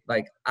period.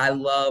 Like I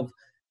love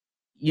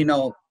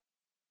the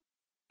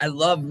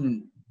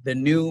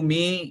new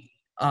me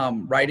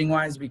writing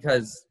wise,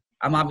 because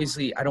I'm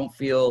obviously I don't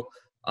feel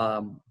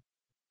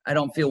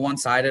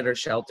one-sided or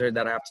sheltered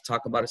that I have to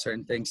talk about a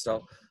certain thing.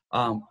 So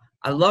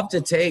I love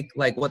to take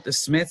like what the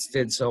Smiths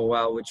did so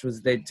well, which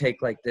was they'd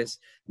take like this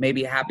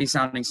maybe happy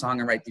sounding song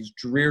and write these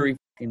dreary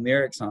fucking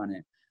lyrics on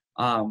it.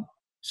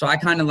 So I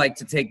kind of like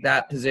to take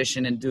that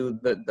position and do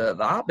the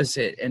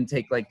opposite and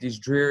take like these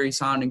dreary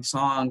sounding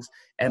songs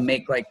and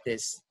make like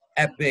this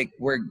epic,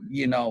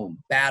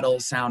 battle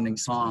sounding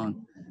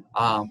song,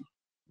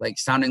 like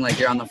sounding like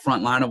you're on the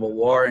front line of a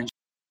war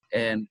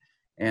and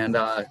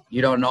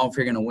you don't know if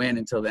you're gonna win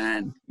until the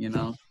end.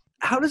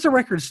 How does a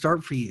record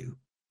start for you?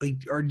 Like,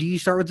 or do you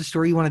start with the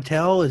story you want to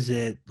tell? Is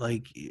it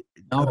like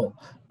no?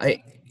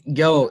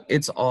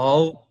 It's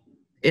all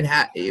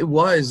it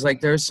was like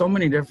there's so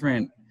many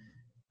different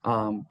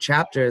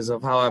chapters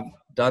of how I've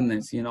done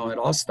this. It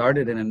all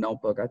started in a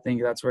notebook. I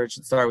think that's where it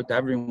should start with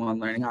everyone,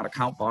 learning how to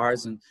count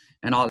bars and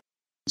all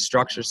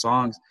structure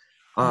songs.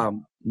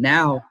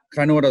 Now,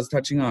 kind of what I was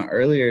touching on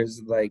earlier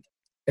is like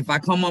if I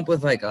come up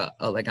with like an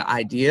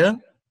idea,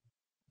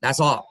 that's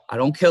all. I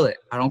don't kill it.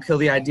 I don't kill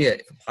the idea. If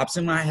it pops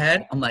in my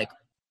head, I'm like,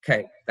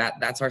 okay,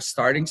 that's our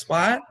starting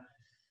spot.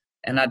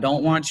 And I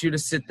don't want you to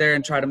sit there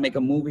and try to make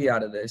a movie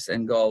out of this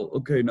and go,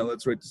 okay, now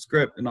let's write the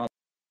script and all.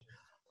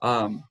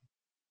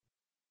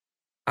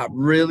 I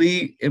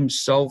really am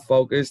so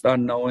focused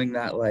on knowing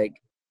that like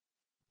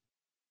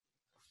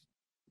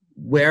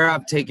where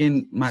I've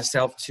taken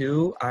myself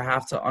to, I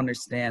have to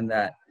understand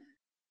that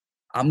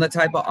I'm the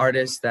type of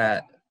artist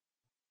that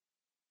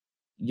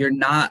you're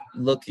not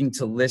looking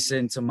to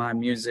listen to my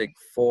music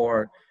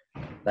for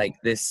like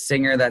this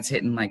singer that's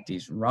hitting like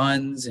these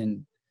runs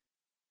and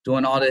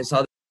doing all this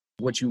other.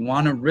 What you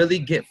want to really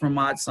get from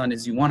Mod Sun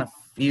is you want to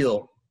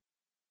feel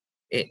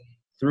it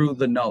through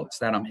the notes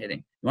that I'm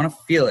hitting. You want to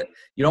feel it.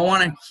 You don't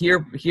want to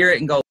hear it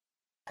and go,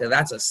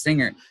 that's a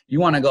singer. You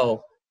want to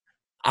go,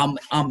 I'm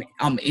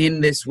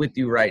in this with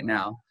you right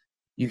now.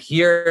 You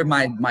hear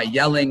my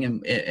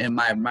yelling and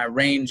my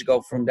range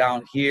go from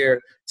down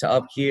here to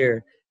up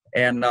here.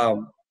 And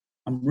I'm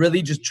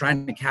really just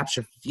trying to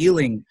capture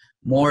feeling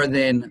more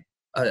than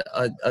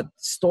a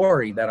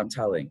story that I'm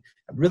telling.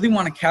 I really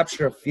want to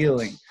capture a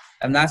feeling.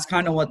 And that's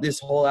kind of what this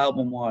whole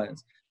album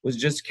was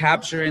just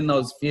capturing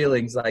those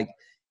feelings. Like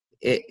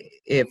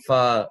if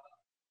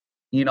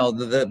you know,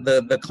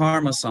 the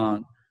Karma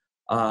song,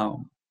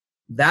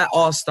 that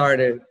all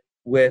started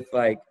with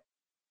like,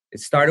 it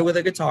started with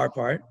a guitar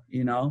part,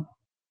 you know,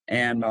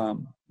 and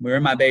we were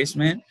in my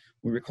basement.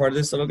 We recorded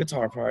this little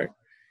guitar part,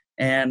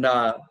 and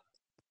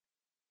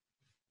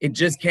it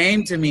just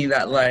came to me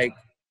that like,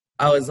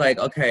 I was like,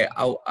 okay,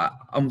 I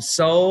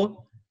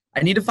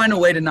need to find a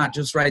way to not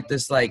just write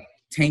this like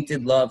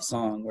tainted love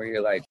song where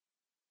you're like,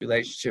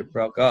 relationship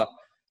broke up.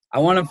 I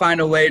want to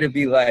find a way to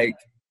be like,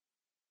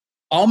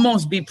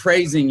 almost be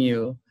praising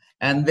you,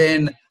 and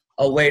then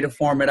a way to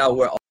form it out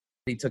where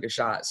he took a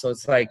shot. So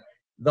it's like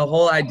the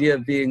whole idea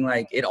of being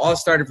like, it all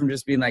started from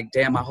just being like,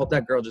 damn, I hope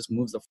that girl just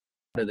moves the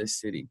out of this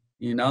city,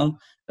 you know?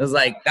 It was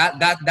like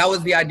that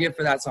was the idea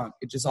for that song.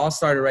 It just all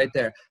started right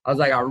there. I was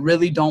like, I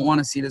really don't want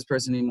to see this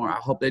person anymore. I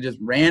hope they just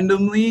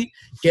randomly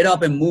get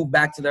up and move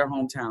back to their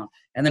hometown.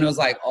 And then it was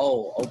like,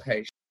 oh,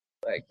 okay,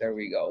 like there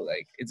we go.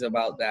 Like it's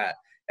about that.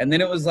 And then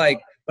it was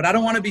like, but I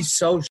don't want to be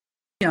so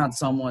on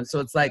someone. So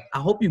it's like, I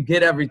hope you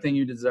get everything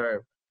you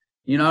deserve.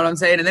 You know what I'm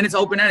saying? And then it's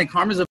open-ended.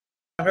 Karma's a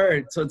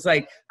hurt. So it's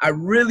like, I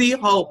really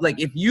hope, like,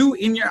 if you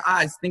in your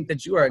eyes think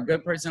that you are a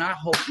good person, I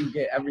hope you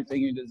get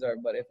everything you deserve.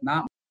 But if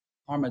not,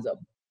 karma's up.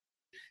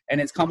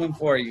 And it's coming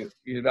for you,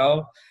 you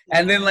know?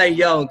 And then like,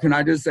 yo, can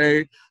I just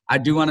say, I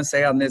do want to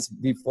say on this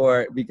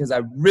before, because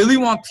I really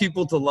want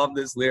people to love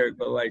this lyric,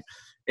 but like,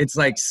 it's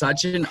like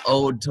such an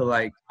ode to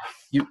like,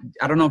 you,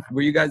 I don't know,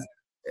 were you guys,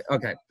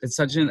 okay. It's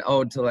such an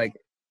ode to like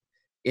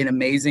an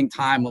amazing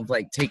time of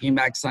like Taking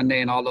Back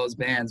Sunday and all those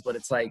bands. But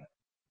it's like,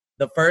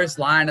 the first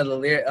line of the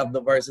lyric of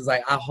the verse is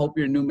like, I hope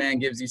your new man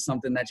gives you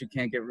something that you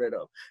can't get rid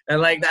of. And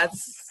like,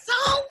 that's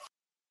so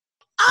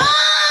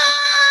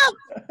up.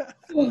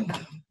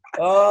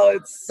 Oh,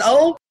 it's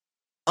so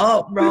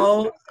up,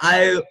 bro.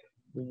 I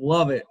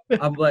love it.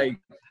 I'm like,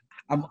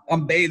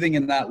 I'm bathing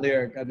in that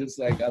lyric. I just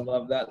like, I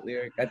love that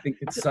lyric. I think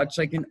it's such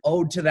like an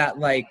ode to that,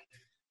 like,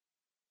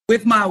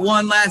 with my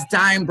one last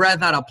dying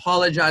breath, I'd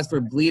apologize for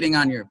bleeding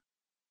on your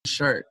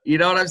shirt. You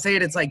know what I'm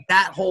saying? It's like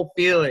that whole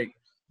feeling.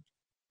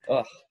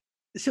 Ugh.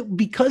 So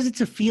because it's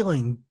a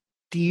feeling,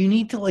 do you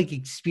need to like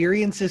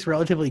experience this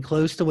relatively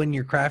close to when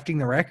you're crafting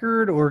the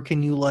record, or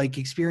can you like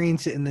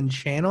experience it and then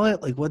channel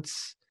it? Like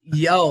what's...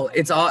 Yo,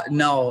 it's all,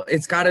 no,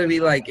 it's gotta be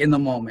like in the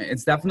moment.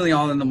 It's definitely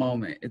all in the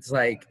moment. It's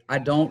like, I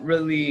don't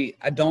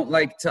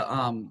like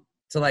to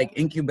like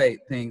incubate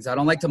things. I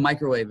don't like to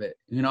microwave it.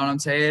 You know what I'm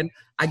saying?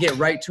 I get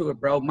right to it,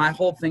 bro. My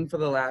whole thing for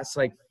the last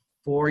like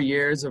 4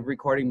 years of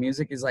recording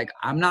music is like,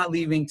 I'm not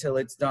leaving till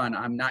it's done.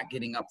 I'm not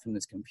getting up from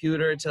this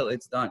computer till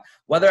it's done.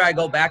 Whether I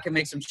go back and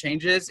make some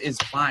changes is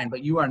fine,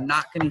 but you are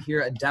not going to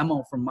hear a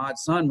demo from Mod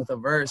Sun with a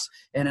verse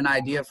and an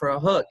idea for a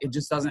hook. It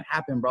just doesn't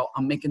happen, bro.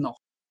 I'm making the whole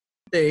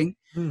thing.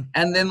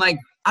 And then like,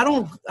 I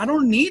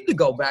don't need to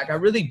go back. I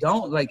really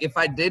don't. Like, if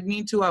I did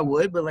need to, I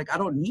would, but like, I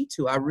don't need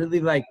to. I really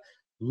like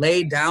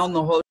lay down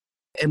the whole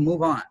and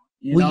move on,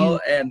 you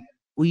know? And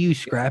will you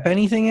scrap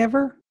anything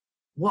ever?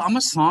 Well, I'm a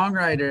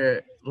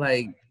songwriter,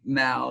 like,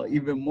 now,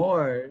 even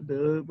more,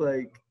 dude.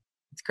 Like,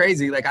 it's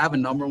crazy. Like, I have a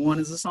number 1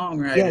 as a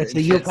songwriter. Yeah, so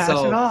you'll pass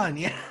it on,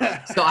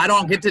 yeah. So I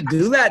don't get to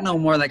do that no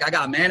more. Like, I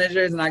got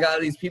managers and I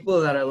got these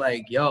people that are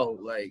like, yo,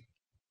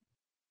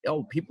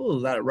 people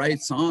that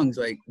write songs,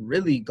 like,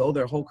 really go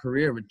their whole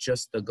career with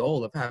just the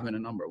goal of having a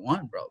number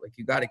 1, bro. Like,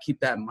 you got to keep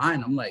that in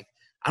mind. I'm like,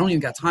 I don't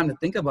even got time to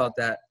think about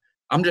that.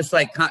 I'm just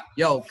like,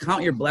 yo,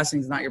 count your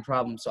blessings, not your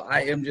problems. So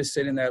I am just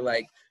sitting there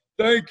like,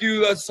 thank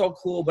you, that's so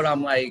cool. But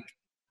I'm like,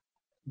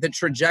 the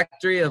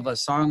trajectory of a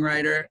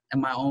songwriter and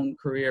my own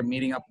career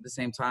meeting up at the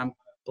same time,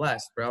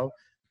 blessed, bro.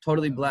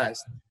 Totally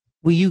blessed.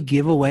 Will you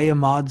give away a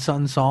Mod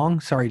Sun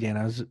song? Sorry, Dan,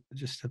 I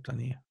just stepped on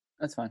you.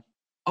 That's fine.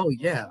 Oh,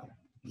 yeah.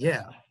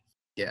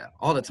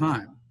 All the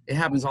time. It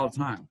happens all the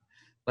time.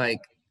 Like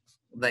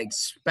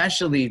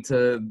especially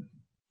to,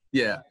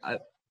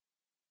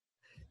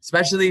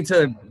 especially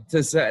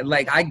to say,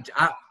 like,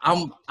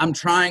 I'm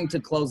trying to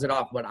close it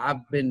off, but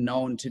I've been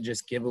known to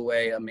just give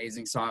away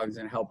amazing songs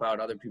and help out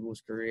other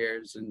people's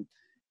careers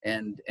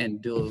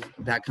and do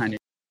that kind of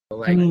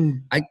like, I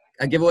mean, I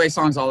give away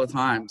songs all the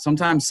time.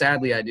 Sometimes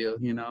sadly I do,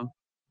 you know.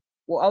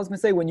 Well, I was gonna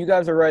say, when you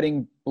guys are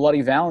writing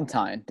Bloody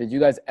Valentine, did you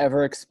guys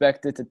ever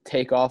expect it to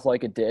take off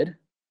like it did?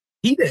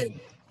 He did.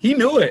 He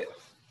knew it.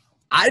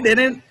 I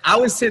didn't. I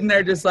was sitting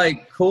there just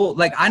like, cool.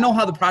 Like, I know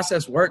how the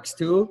process works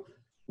too.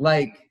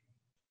 Like,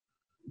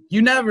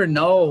 you never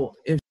know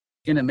if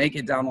you're going to make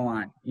it down the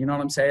line. You know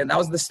what I'm saying? That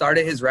was the start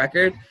of his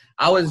record.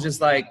 I was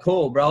just like,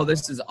 cool, bro.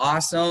 This is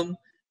awesome.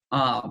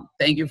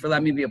 Thank you for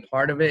letting me be a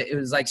part of it. It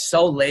was like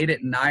so late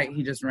at night.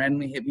 He just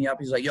randomly hit me up.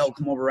 He's like, yo,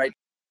 come over right.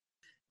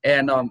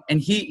 And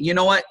he, you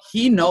know what?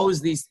 He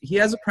knows these. He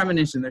has a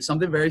premonition. There's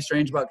something very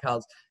strange about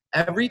Kels.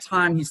 Every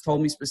time he's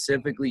told me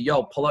specifically,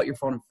 yo, pull out your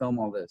phone and film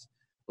all this.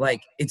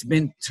 Like, it's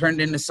been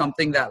turned into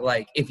something that,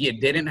 like, if you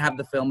didn't have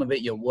the film of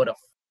it, you would have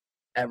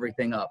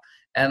everything up.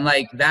 And,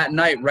 like, that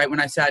night, right when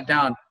I sat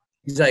down,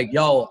 he's like,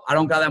 yo, I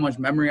don't got that much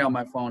memory on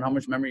my phone. How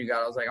much memory you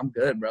got? I was like, I'm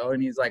good, bro.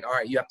 And he's like, all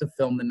right, you have to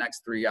film the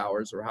next 3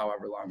 hours or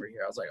however long we're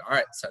here. I was like, all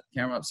right, set the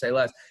camera up, say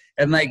less.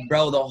 And, like,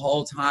 bro, the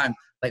whole time,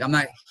 like, I'm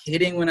not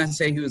kidding when I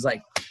say he was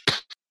like,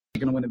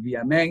 you're going to win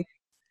a VMA.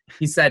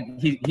 He said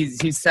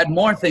he said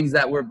more things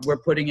that we're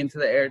putting into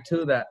the air,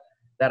 too, that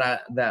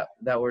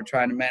we're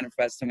trying to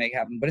manifest to make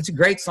happen. But it's a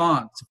great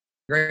song. It's a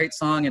great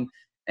song.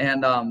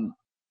 And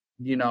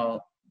you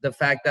know, the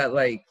fact that,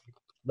 like,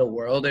 the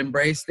world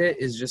embraced it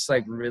is just,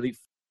 like, really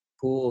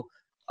cool.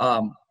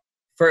 I'll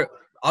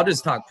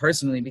just talk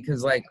personally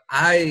because, like,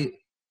 I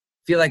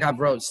feel like I've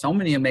wrote so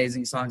many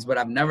amazing songs, but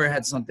I've never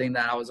had something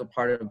that I was a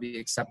part of be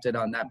accepted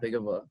on that big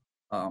of a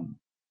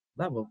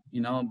level,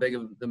 you know, big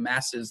of the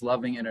masses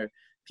loving it or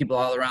people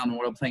all around the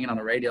world playing it on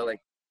the radio. Like,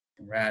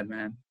 rad,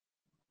 man.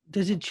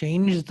 Does it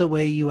change the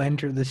way you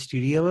enter the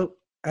studio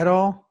at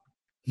all?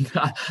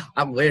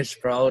 I wish,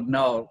 bro.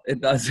 No,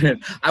 it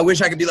doesn't. I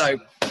wish I could be like,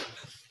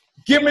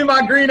 give me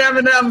my green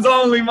M&Ms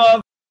only,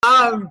 mother.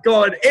 I'm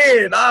going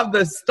in. I'm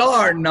the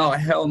star. No,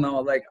 hell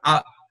no. Like,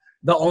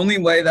 the only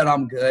way that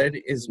I'm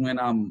good is when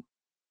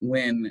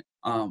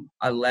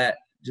I let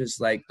just,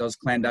 like, those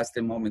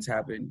clandestine moments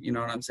happen. You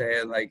know what I'm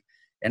saying? Like,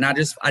 and I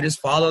just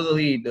follow the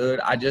lead, dude.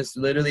 I just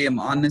literally am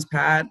on this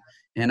path,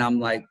 and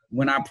I'm like,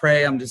 when I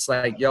pray, I'm just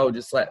like, yo,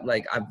 just let,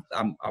 like,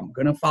 I'm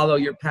gonna follow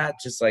your path.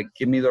 Just, like,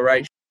 give me the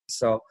right.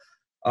 So,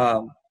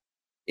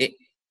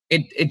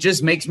 it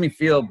just makes me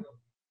feel.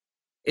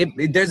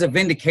 There's a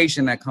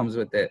vindication that comes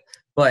with it,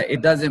 but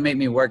it doesn't make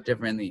me work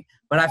differently.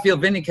 But I feel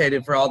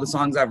vindicated for all the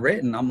songs I've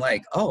written. I'm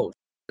like, oh,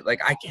 like,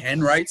 I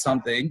can write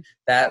something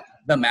that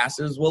the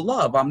masses will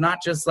love. I'm not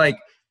just like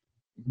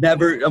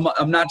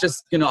I'm not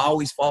just gonna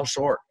always fall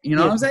short. You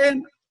know what I'm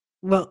saying?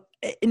 Well,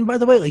 and by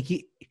the way, like,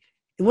 it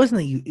wasn't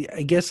that you,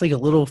 I guess, like, a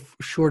little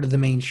short of the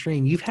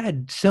mainstream. You've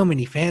had so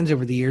many fans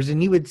over the years,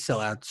 and you would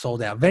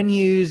sold out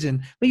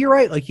venues. But you're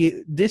right, like,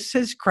 this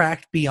has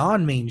cracked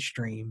beyond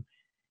mainstream.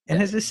 And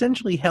has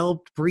essentially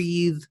helped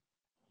breathe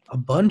a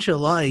bunch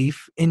of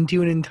life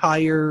into an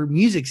entire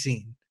music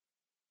scene.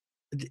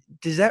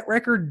 Does that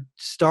record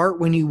start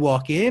when you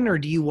walk in, or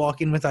do you walk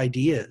in with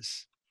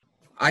ideas?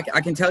 I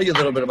can tell you a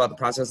little bit about the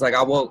process. Like,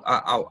 I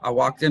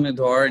walked in the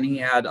door, and he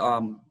had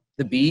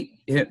the beat.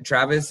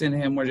 Travis and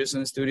him were just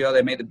in the studio.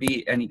 They made the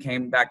beat, and he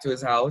came back to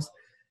his house,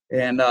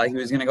 and he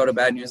was gonna go to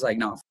bed. And he was like,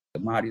 "No,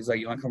 Mod." He's like,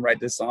 "You want to come write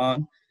this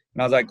song?"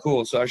 And I was like,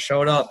 "Cool." So I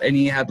showed up, and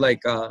he had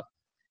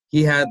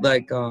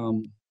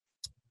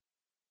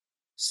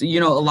so, you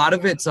know, a lot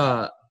of it's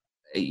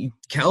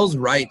Kels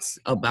writes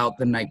about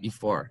the night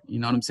before. You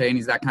know what I'm saying?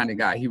 He's that kind of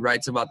guy. He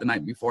writes about the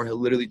night before. He'll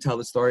literally tell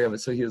the story of it.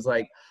 So he was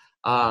like,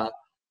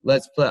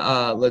 let's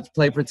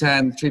play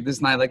pretend, treat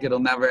this night like it'll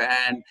never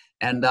end.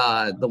 And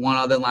the one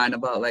other line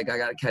about, like, I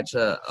gotta catch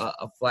a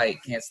flight,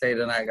 can't stay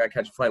tonight, I gotta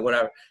catch a flight,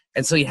 whatever.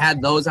 And so he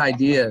had those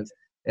ideas.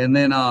 And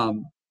then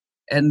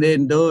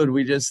dude,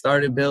 we just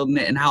started building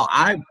it. And how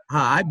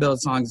I build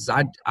songs is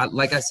I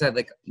like I said,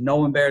 like,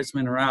 no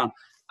embarrassment around.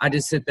 I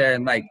just sit there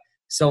and, like,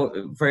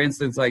 so for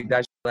instance, like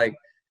that, like,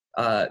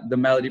 the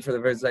melody for the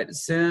verse, like, the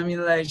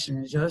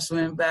simulation just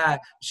went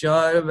back,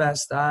 sure the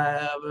best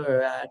I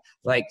ever had.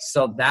 Like,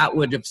 so that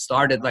would have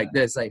started like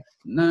this, like,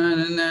 na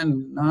na na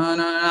na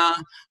na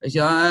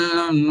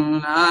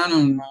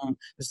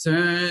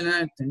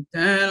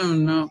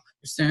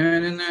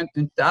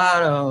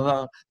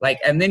na, like,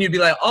 and then you'd be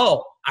like,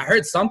 oh, I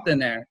heard something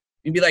there.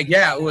 You'd be like,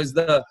 yeah, it was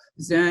the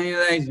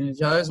simulation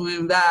just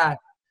went back,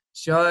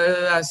 sure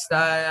the best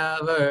I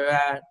ever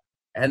had.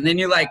 And then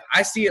you're like,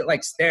 I see it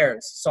like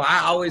stairs. So I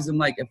always am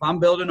like, if I'm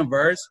building a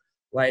verse,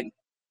 like,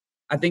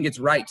 I think it's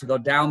right to go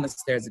down the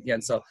stairs again.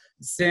 So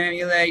the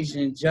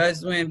simulation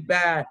just went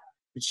back,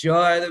 but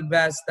you're the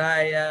best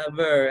I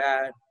ever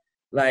had.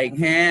 Like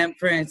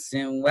handprints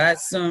in wet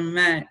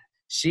cement,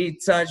 she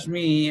touched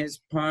me,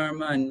 it's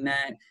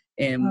permanent.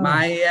 In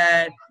my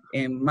head,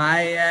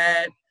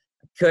 I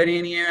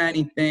couldn't hear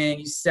anything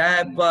you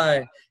said,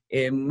 but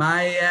in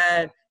my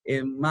head,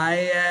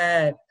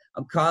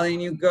 I'm calling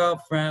you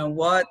girlfriend,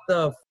 what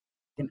the f***?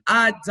 And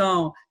I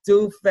don't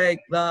do fake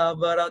love,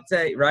 but I'll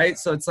take, right?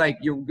 So it's like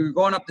you're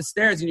going up the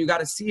stairs, and you got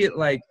to see it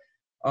like,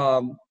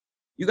 that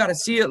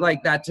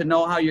to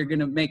know how you're going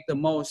to make the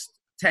most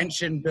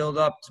tension build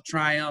up to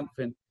triumph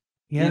and,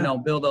 you know,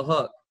 build a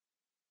hook.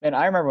 And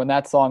I remember when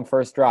that song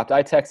first dropped,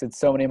 I texted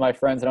so many of my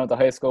friends that I went to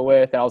high school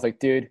with, and I was like,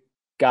 dude,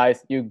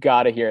 guys, you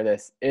got to hear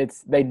this.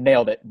 They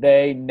nailed it.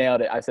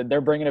 I said, they're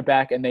bringing it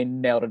back, and they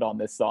nailed it on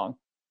this song.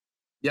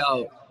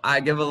 Yo,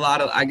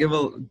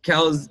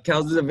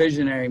 Kels is a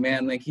visionary,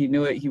 man. Like, he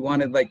knew it. He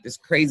wanted, like, this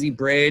crazy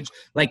bridge.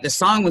 Like, the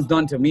song was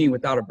done to me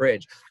without a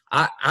bridge.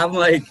 I'm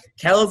like,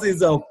 Kels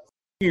is a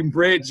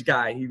bridge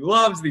guy. He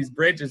loves these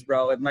bridges,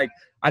 bro. And like,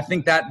 I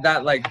think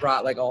that like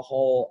brought like a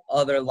whole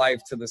other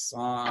life to the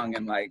song.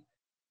 And like,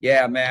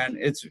 yeah, man,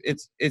 it's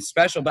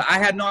special. But I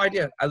had no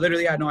idea. I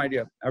literally had no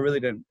idea. I really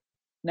didn't.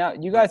 Now,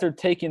 you guys are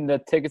taking the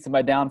Tickets to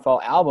My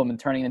Downfall album and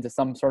turning it into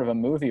some sort of a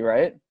movie,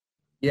 right?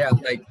 Yeah,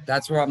 like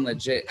that's where I'm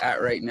legit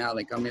at right now.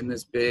 Like I'm in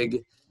this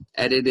big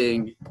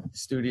editing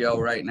studio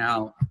right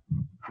now.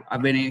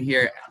 I've been in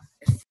here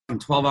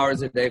 12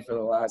 hours a day for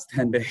the last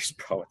 10 days,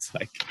 bro. It's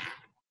like,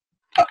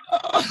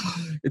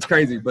 it's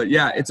crazy. But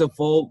yeah, it's a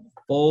full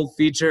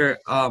feature.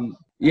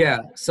 Yeah,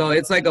 so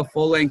it's like a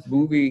full length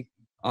movie,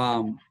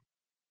 and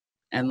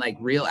like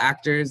real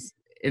actors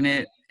in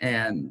it.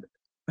 And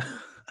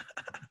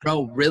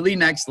bro, really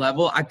next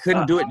level. I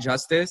couldn't do it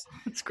justice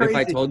if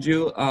I told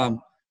you.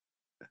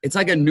 It's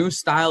like a new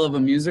style of a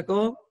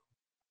musical,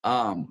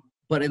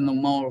 but in the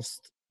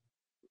most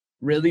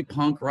really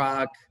punk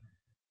rock,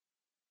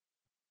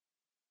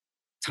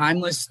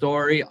 timeless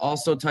story,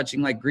 also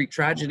touching like Greek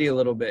tragedy a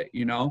little bit,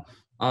 you know?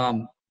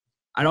 I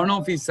don't know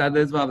if he said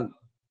this, but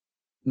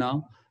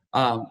no.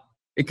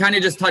 It kind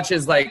of just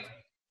touches like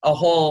a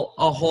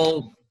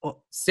whole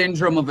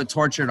syndrome of a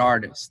tortured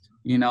artist,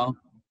 you know?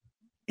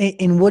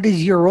 And what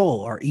is your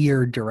role? Are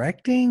you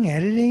directing,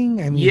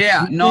 editing? I mean,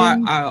 yeah, no,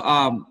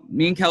 I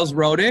me and Kels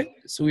wrote it.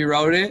 So we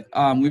wrote it.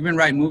 We've been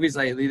writing movies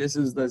lately. This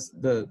is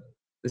the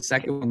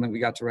second one that we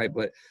got to write,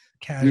 but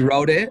we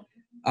wrote it.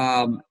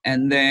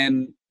 And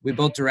then we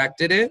both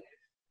directed it.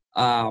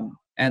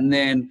 And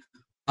then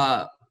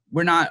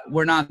we're not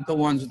the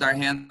ones with our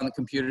hands on the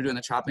computer doing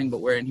the chopping, but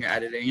we're in here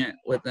editing it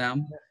with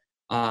them.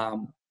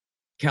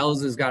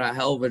 Kels has got a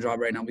hell of a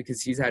job right now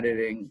because he's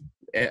editing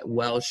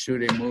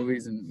shooting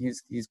movies, and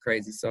he's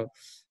crazy. So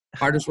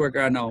hardest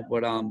worker I know,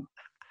 but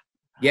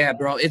yeah,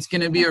 bro, it's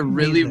gonna be a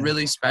really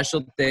really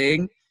special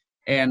thing,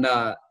 and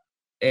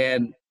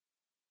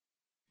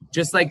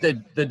just like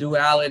the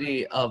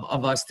duality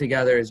of us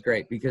together is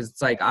great because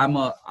it's like I'm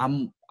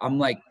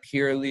like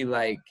purely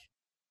like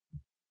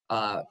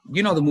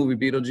you know the movie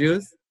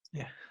Beetlejuice.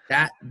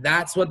 Yeah,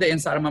 that's what the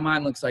inside of my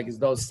mind looks like, is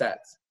those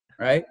sets,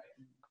 right?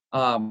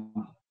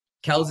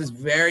 Kels is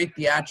very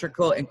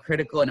theatrical and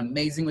critical and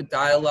amazing with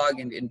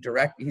dialogue and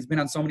direct. He's been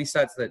on so many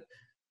sets that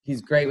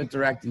he's great with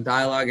directing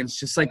dialogue. And it's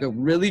just like a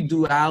really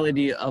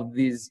duality of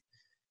these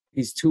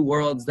two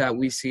worlds that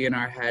we see in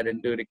our head.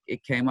 And dude,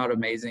 it came out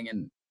amazing,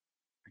 and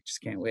I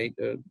just can't wait,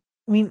 dude.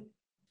 I mean,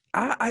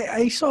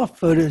 I saw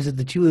photos of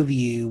the two of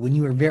you when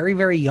you were very,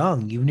 very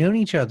young. You've known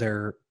each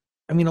other,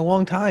 I mean, a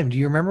long time. Do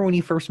you remember when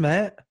you first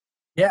met?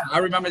 Yeah, I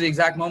remember the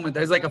exact moment.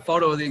 There's like a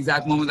photo of the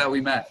exact moment that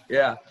we met.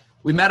 Yeah.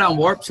 We met on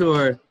Warped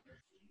Tour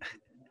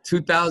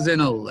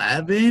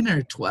 2011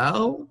 or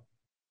 12.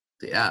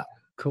 Yeah.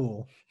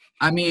 Cool.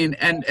 I mean,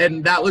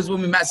 and that was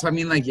when we met. So I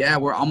mean, like, yeah,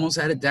 we're almost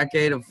at a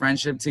decade of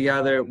friendship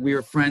together. We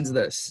were friends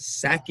the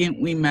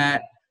second we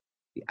met,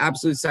 the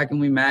absolute second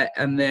we met.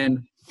 And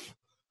then,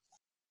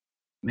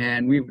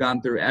 man, we've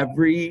gone through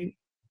every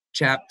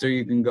chapter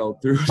you can go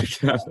through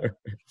together.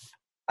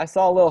 I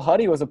saw Lil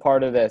Huddy was a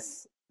part of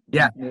this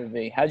Yeah.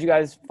 movie. How'd you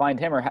guys find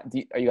him, or are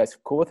you guys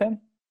cool with him?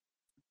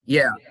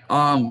 Yeah.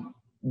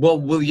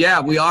 Well, yeah,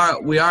 we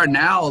are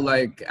now.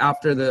 Like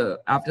after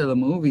the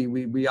movie,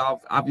 we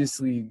all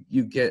obviously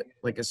you get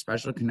like a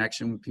special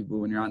connection with people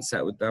when you're on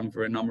set with them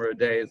for a number of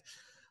days.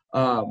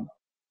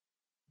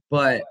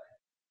 But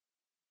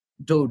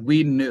dude,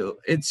 we knew.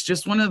 It's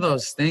just one of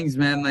those things,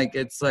 man. Like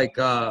it's like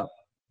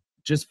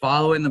just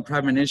following the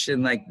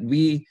premonition. Like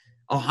we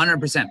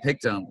 100%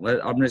 picked him.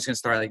 I'm just gonna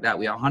start like that.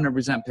 We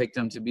 100% picked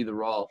him to be the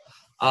role.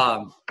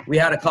 We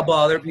had a couple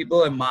other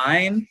people in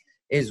mind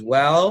as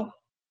well.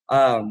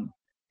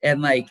 And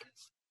like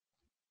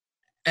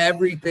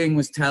everything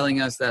was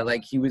telling us that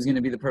like he was going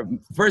to be the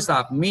first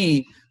off,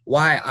 I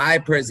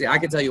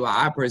can tell you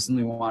why I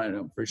personally wanted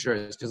him for sure.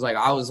 It's because like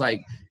I was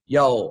like,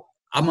 yo,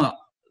 I'm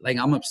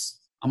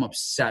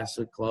obsessed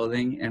with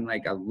clothing, and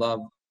like I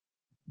love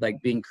like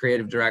being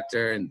creative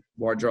director and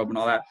wardrobe and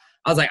all that.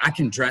 I was like, I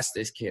can dress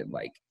this kid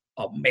like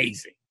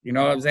amazing. You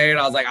know what I'm saying?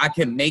 I was like, I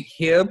can make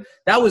him.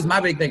 That was my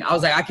big thing. I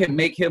was like, I can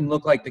make him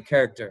look like the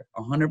character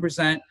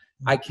 100%.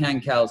 I can,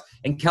 Kels.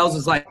 And Kels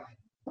is like,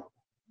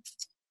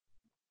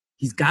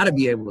 he's got to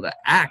be able to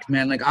act,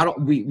 man. Like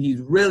he's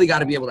really got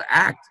to be able to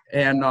act.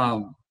 And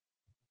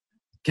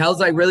Kels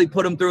like really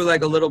put him through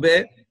like a little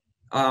bit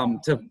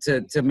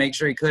to make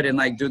sure he could. And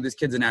like, dude, this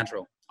kid's a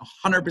natural,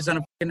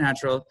 100% a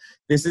natural.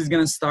 This is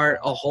gonna start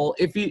a whole.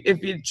 If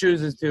he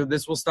chooses to,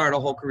 this will start a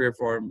whole career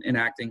for him in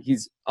acting.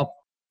 He's a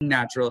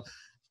natural.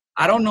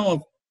 I don't know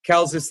if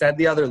Kels has said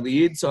the other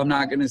lead, so I'm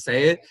not gonna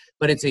say it.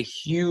 But it's a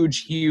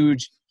huge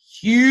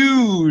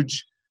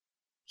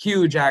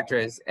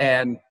actress,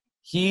 and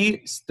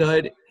he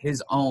stood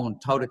his own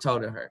toe to toe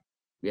to her.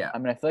 Yeah. I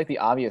mean, I feel like the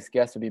obvious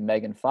guess would be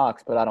Megan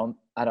Fox, but I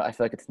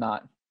feel like it's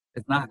not.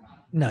 It's not.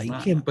 No, it's you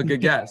not. can't. But good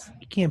guess.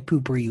 You can't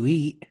poop where you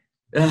eat.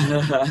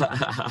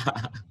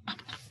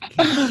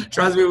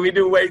 Trust me, we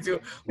do way too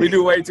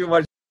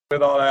much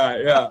with all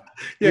that. Yeah.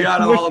 We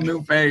got a whole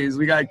new phase.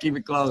 We gotta keep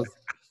it close.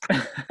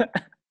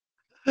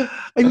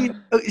 I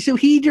mean, so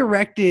he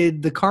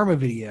directed the Karma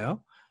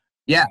video.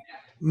 Yeah.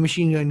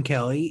 Machine Gun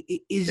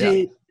Kelly. Is Yeah.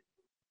 it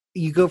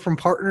you go from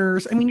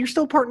partners? I mean, you're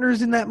still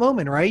partners in that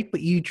moment, right?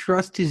 But you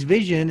trust his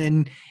vision,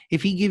 and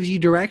if he gives you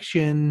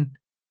direction,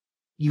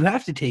 you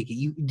have to take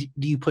it.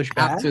 Do you push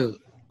back?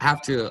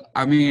 Have to.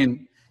 I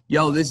mean,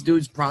 yo, this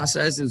dude's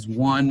process is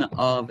one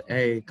of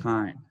a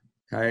kind.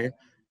 Okay.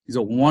 He's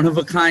a one of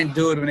a kind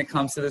dude when it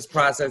comes to this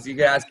process. You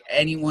can ask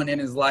anyone in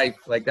his life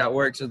like that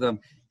works with him.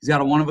 He's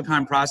got a one of a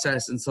kind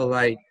process. And so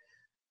like,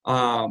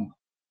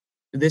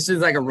 this is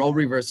like a role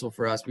reversal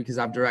for us because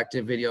I've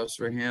directed videos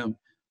for him.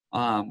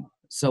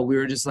 So we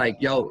were just like,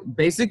 yo,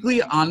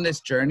 basically on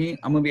this journey,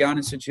 I'm gonna be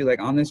honest with you,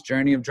 like on this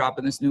journey of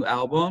dropping this new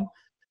album,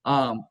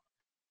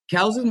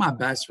 Kels is my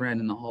best friend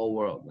in the whole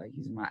world. Like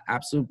he's my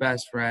absolute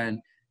best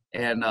friend.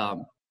 And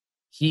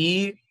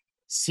he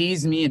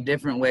sees me a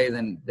different way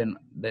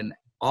than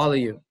all of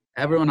you,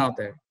 everyone out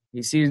there.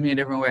 He sees me a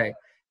different way.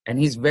 And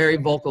he's very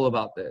vocal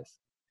about this.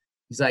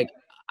 He's like,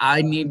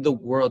 I need the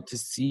world to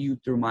see you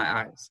through my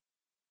eyes.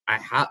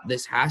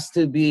 This has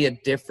to be a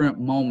different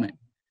moment.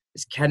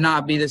 This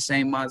cannot be the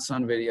same Mod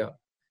Sun video.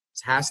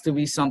 This has to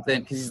be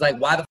something, because he's like,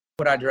 why the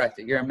would I direct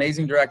it? You're an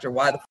amazing director.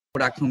 Why the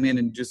would I come in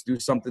and just do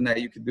something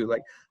that you could do?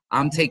 Like,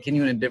 I'm taking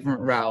you in a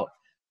different route.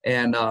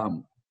 And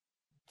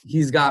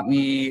he's got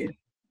me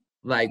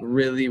like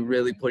really,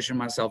 really pushing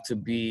myself to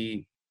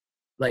be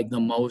like the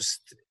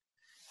most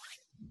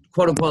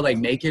quote unquote like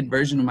naked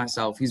version of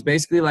myself. He's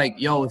basically like,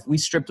 yo, if we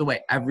stripped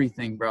away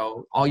everything,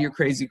 bro, all your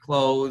crazy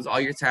clothes, all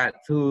your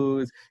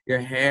tattoos, your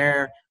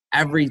hair,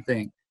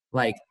 everything,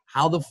 like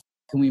how the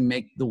can we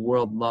make the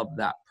world love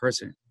that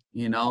person?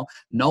 You know,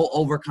 no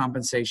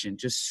overcompensation,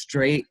 just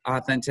straight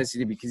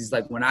authenticity. Because he's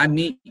like, when I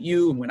meet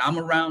you and when I'm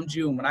around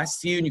you and when I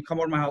see you and you come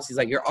over to my house, he's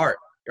like, you're art,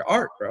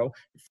 bro,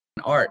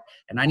 you're art.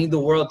 And I need the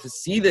world to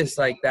see this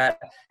like that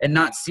and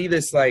not see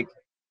this like,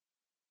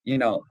 you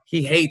know,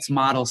 he hates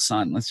model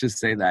son. Let's just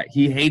say that.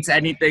 He hates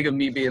anything of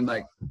me being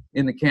like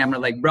in the camera,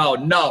 like, bro,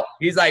 no.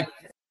 He's like,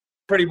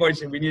 pretty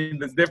much, we need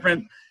this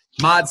different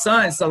Mod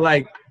Sun. So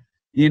like,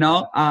 you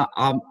know,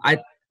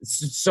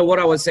 so what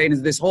I was saying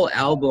is this whole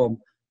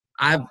album,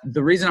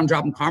 the reason I'm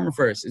dropping Karma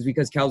first is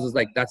because Kels was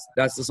like,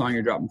 that's the song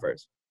you're dropping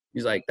first.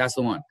 He's like, that's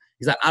the one.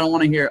 He's like, I don't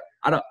want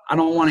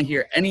to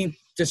hear any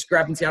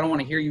discrepancy. I don't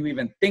want to hear you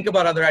even think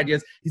about other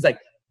ideas. He's like,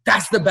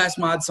 that's the best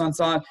Mod Sun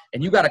song,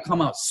 and you got to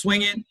come out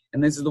swinging,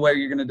 and this is the way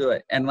you're going to do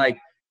it. And, like,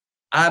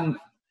 I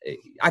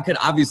could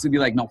obviously be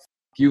like, no, f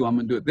you, I'm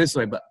going to do it this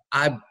way, but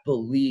I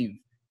believe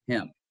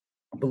him.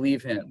 I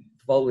believe him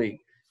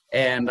fully.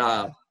 And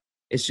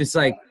it's just,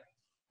 like,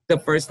 the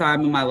first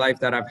time in my life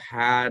that I've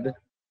had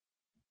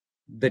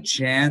the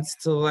chance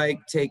to,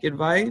 like, take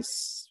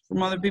advice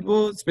from other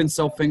people. It's been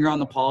so finger on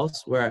the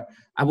pulse where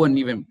I wouldn't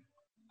even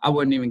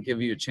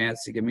give you a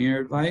chance to give me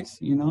your advice,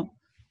 you know?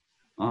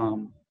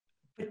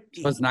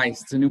 So it's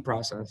nice. It's a new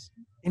process.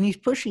 And he's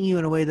pushing you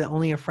in a way that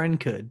only a friend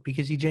could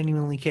because he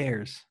genuinely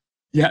cares.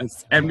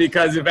 Yes. And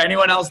because if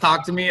anyone else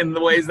talked to me in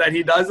the ways that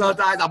he does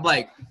sometimes, I'm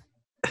like,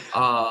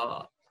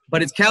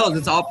 but it's Kels.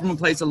 It's all from a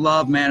place of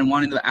love, man, and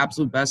wanting the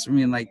absolute best for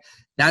me. And, like,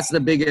 that's the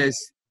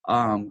biggest,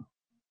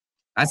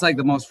 that's, like,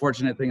 the most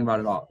fortunate thing about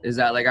it all is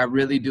that, like, I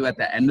really do at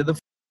the end of the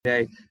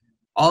day,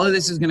 all of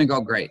this is going to go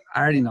great.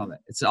 I already know that.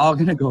 It's all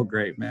going to go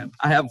great, man.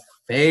 I have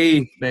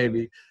faith,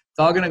 baby. It's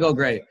all going to go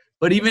great.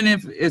 But even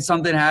if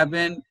something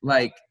happened,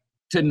 like,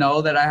 to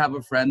know that I have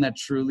a friend that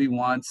truly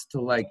wants to,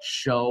 like,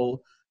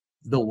 show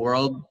the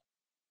world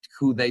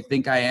who they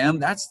think I am,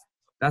 that's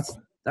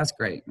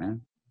great,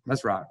 man.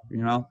 That's rock, you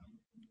know?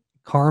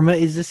 Karma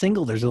is the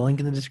single. There's a link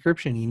in the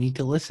description. You need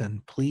to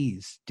listen.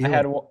 Please do. I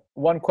had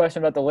one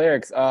question about the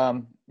lyrics.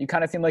 You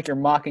kind of seem like you're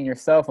mocking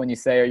yourself when you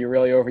say, are you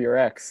really over your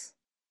ex?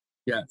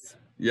 Yes,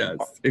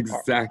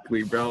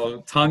 exactly,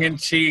 bro. Tongue in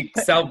cheek,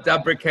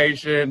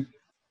 self-deprecation.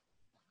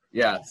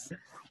 Yes.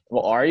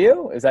 Well, are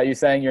you? Is that you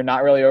saying you're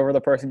not really over the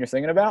person you're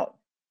singing about?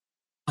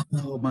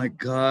 Oh, my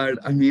God.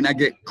 I mean, I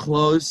get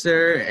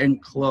closer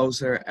and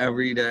closer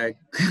every day.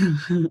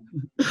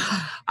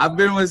 I've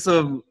been with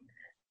some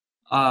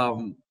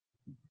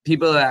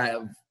people that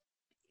have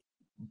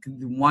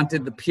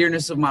wanted the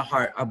pureness of my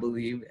heart, I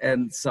believe.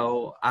 And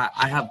so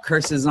I have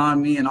curses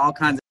on me and all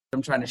kinds of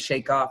I'm trying to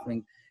shake off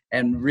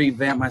and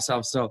revamp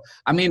myself. So,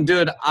 I mean,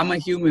 dude, I'm a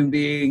human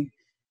being.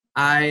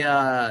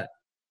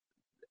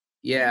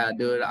 Yeah,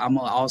 dude, I'm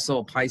also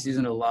a Pisces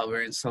and a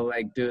lover. And so,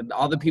 like, dude,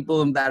 all the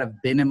people that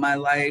have been in my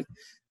life,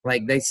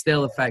 like, they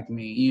still affect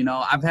me. You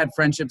know, I've had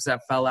friendships that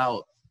fell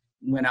out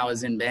when I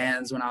was in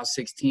bands when I was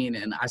 16,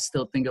 and I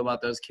still think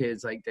about those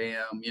kids like,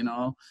 damn, you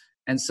know?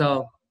 And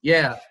so,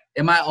 yeah,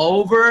 am I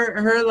over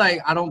her?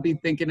 Like, I don't be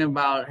thinking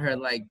about her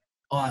like,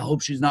 oh, I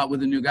hope she's not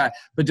with a new guy.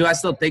 But do I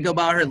still think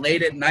about her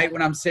late at night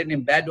when I'm sitting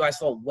in bed? Do I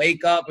still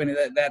wake up and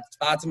that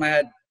thoughts in my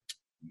head?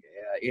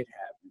 Yeah, it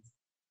happens.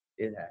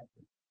 It happens.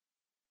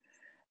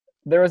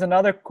 There was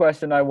another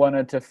question I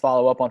wanted to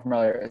follow up on from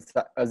earlier.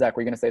 Zach,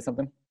 were you going to say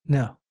something?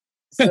 No.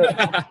 So,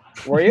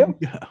 were you?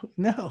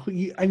 No,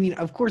 I mean,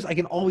 of course, I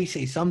can always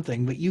say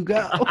something, but you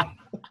go.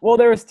 Well,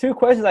 there was two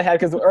questions I had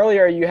because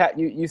earlier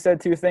you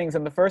said two things,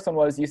 and the first one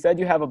was you said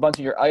you have a bunch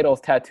of your idols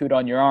tattooed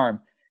on your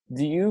arm.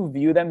 Do you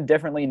view them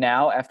differently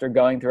now after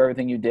going through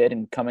everything you did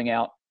and coming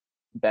out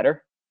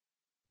better?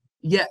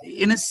 Yeah,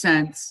 in a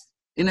sense,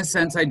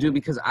 I do,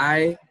 because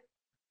I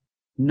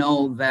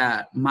know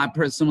that my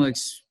personal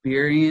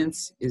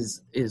experience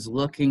is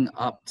looking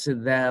up to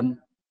them,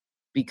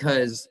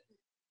 because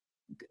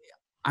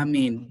I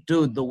mean,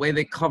 dude, the way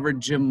they covered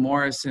Jim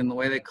Morrison, the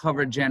way they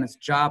covered Janis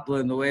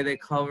Joplin, the way they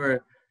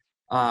cover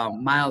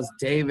Miles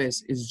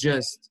Davis is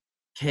just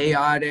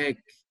chaotic,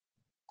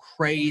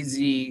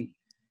 crazy,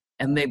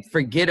 and they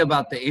forget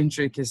about the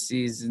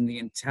intricacies and the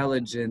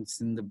intelligence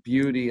and the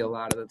beauty a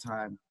lot of the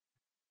time.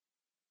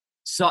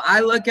 So I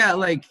look at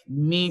like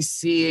me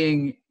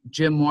seeing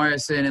Jim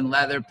Morrison in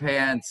leather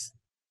pants,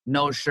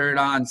 no shirt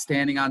on,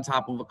 standing on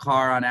top of a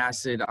car on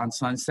acid on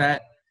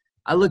Sunset.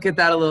 I look at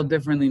that a little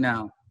differently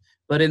now.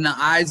 But in the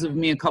eyes of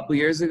me a couple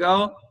years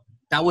ago,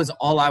 that was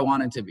all I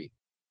wanted to be.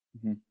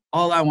 Mm-hmm.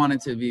 All I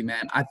wanted to be,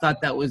 man. I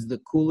thought that was the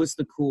coolest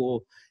of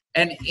cool.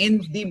 And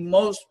in the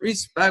most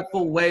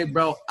respectful way,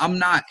 bro, I'm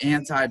not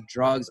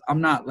anti-drugs. I'm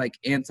not like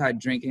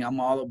anti-drinking. I'm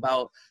all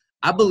about,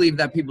 I believe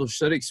that people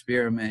should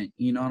experiment.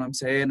 You know what I'm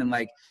saying? And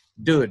like,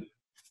 dude,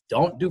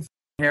 don't do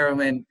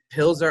heroin.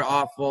 Pills are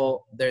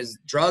awful. There's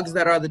drugs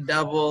that are the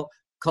devil.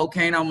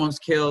 Cocaine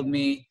almost killed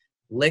me.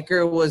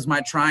 Liquor was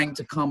my trying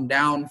to come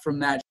down from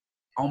that.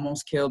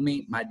 Almost killed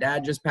me. My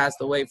dad just passed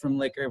away from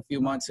liquor a few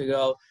months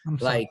ago.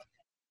 Like,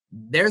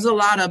 there's a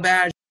lot of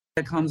bad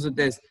that comes with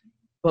this.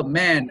 But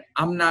man,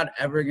 I'm not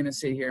ever gonna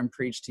sit here and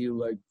preach to you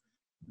like,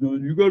 no,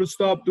 you gotta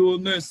stop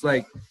doing this.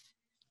 Like,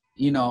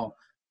 you know,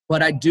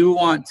 but I do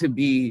want to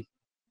be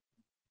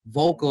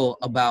vocal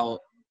about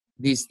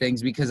these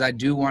things, because I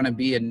do want to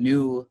be a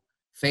new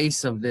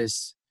face of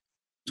this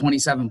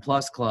 27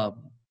 plus club,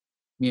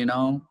 you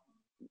know.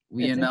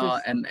 And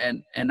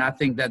I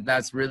think that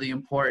that's really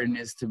important,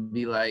 is to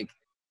be like,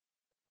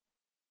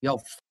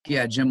 yo,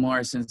 yeah, Jim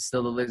Morrison's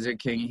still the Lizard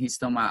King and he's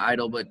still my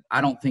idol, but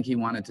I don't think he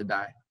wanted to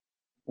die.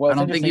 Well, I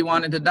don't think he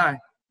wanted to die.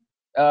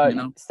 You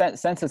know?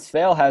 Census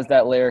Fail has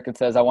that lyric. It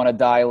says, "I want to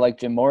die like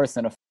Jim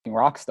Morrison, a fucking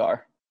rock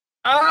star."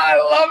 I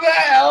love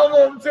that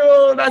album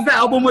too. That's the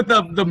album with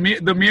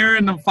the mirror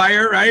and the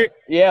fire, right?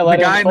 Yeah, the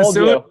guy in the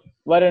suit. You.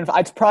 Let it.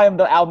 It's probably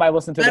the album I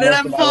listened to. Let it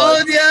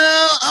unfold, yo!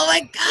 Oh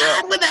my god!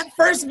 Yeah. When that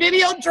first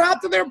video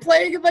dropped and they're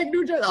playing in like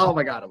New Jersey. Oh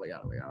my god!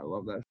 I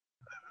love that.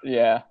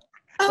 Yeah.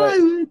 But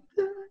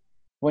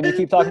when you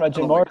keep talking about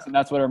Jim Morrison,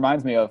 that's what it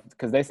reminds me of,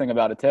 because they sing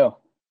about it too.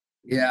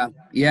 Yeah.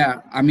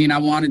 I mean, I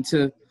wanted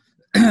to.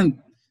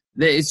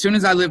 As soon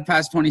as I lived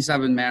past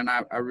 27, man,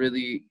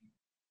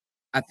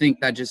 I think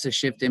that just a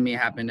shift in me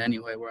happened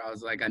anyway, where I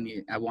was like,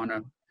 I want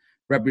to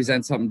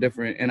represent something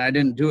different. And I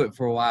didn't do it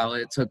for a while.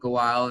 It took a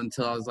while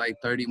until I was like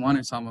 31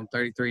 or something. I'm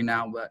 33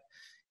 now. But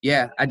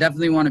yeah, I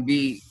definitely want to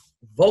be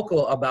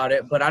vocal about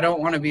it, but I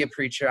don't want to be a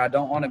preacher. I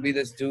don't want to be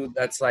this dude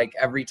that's like,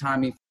 every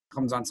time he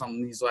comes on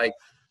something, he's like,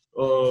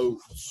 oh,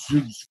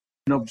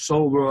 I'm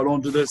sober, I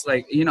don't do this.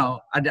 Like, you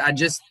know, I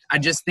just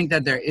think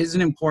that there is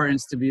an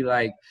importance to be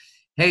like,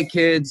 hey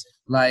kids,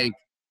 like,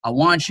 I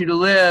want you to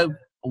live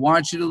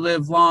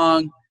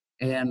long,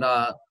 and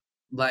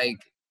like,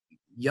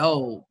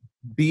 yo,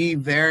 be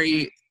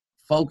very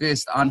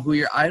focused on who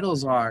your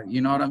idols are.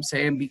 You know what I'm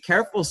saying? Be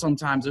careful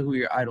sometimes of who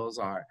your idols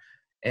are.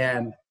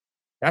 And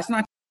that's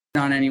not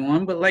on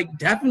anyone, but like,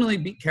 definitely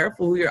be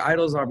careful who your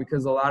idols are,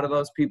 because a lot of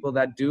those people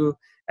that do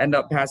end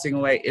up passing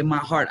away, in my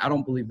heart, I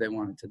don't believe they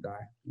wanted to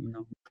die, you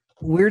know?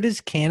 Where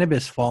does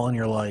cannabis fall in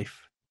your life?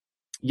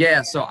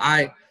 Yeah, so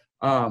I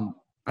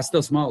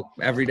still smoke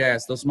every day. I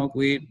still smoke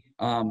weed.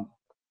 I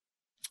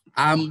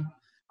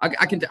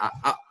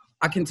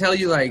can tell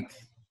you, like,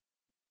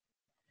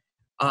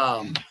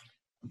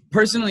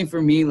 personally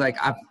for me, like,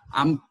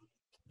 I'm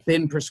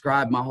been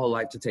prescribed my whole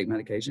life to take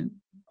medication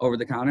over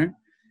the counter,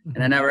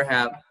 and I never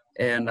have.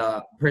 And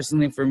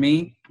personally for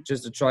me,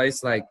 just a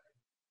choice. Like,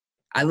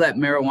 I let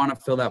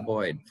marijuana fill that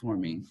void for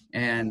me,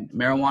 and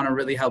marijuana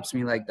really helps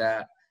me like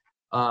that.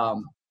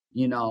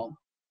 You know,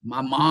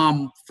 my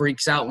mom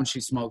freaks out when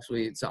she smokes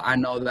weed, so I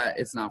know that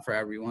it's not for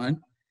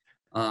everyone.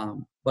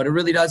 But it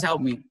really does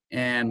help me.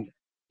 And,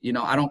 you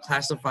know, I don't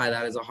classify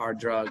that as a hard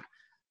drug.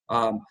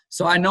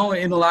 So I know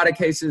in a lot of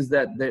cases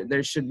that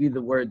there should be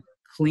the word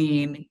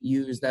clean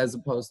used as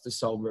opposed to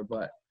sober.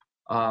 But,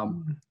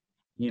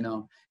 you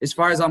know, as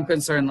far as I'm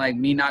concerned, like,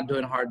 me not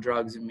doing hard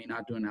drugs and me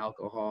not doing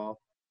alcohol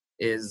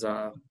is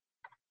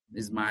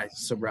my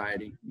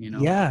sobriety, you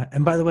know? Yeah.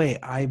 And by the way,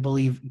 I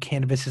believe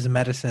cannabis is a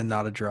medicine,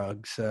 not a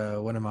drug.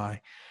 So what am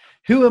I?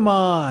 Who am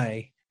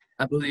I?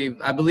 I believe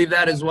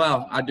that as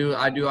well. I do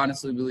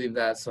honestly believe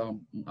that.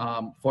 So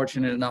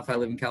fortunate enough, I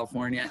live in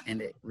California,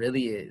 and it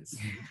really is.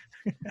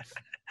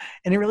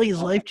 And it really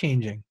is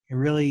life-changing. It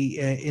really,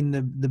 in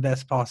the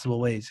best possible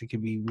ways, it can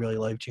be really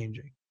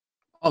life-changing.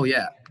 Oh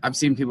yeah. I've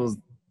seen people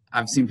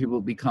I've seen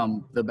people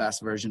become the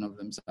best version of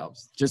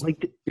themselves. Just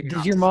like,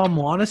 does your mom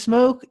want to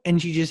smoke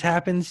and she just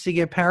happens to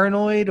get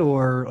paranoid,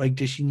 or like,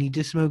 does she need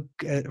to smoke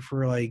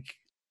for like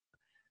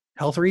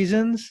health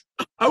reasons?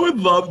 I would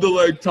love to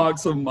like talk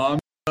some mom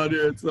out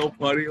here. It's so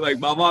funny. Like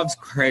my mom's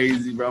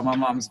crazy, bro. My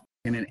mom's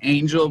an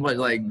angel, but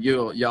like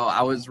yo,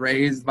 I was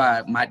raised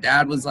by, my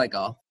dad was like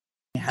a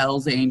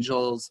Hell's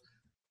Angels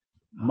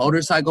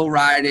motorcycle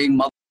riding.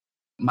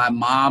 My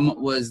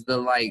mom was the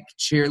like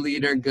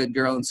cheerleader, good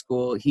girl in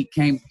school. He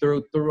came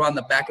threw on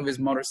the back of his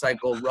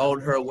motorcycle,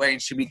 rode her away,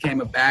 and she became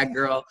a bad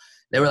girl.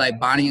 They were like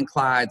Bonnie and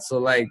Clyde. So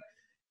like,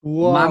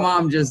 whoa. My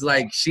mom just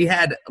like, she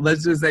had,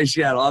 let's just say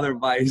she had other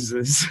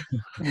vices.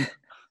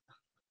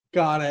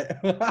 Got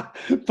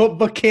it.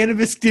 but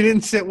cannabis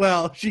didn't sit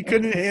well. She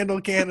couldn't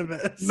handle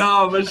cannabis.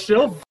 No, but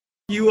she'll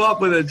you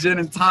up with a gin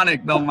and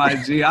tonic though, my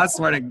G. I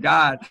swear to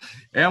God.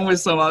 And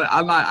with some other,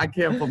 I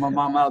can't put my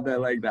mom out there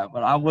like that,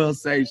 but I will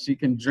say she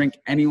can drink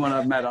anyone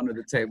I've met under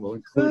the table,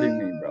 including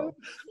me, bro.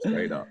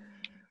 Straight up.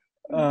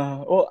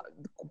 Well,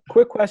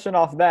 quick question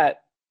off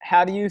that.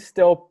 How do you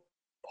still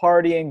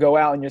party and go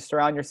out and just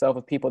surround yourself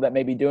with people that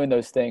may be doing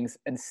those things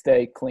and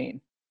stay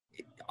clean?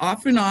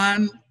 Off and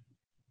on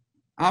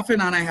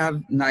I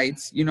have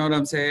nights, you know what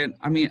I'm saying?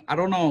 I mean, I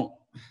don't know.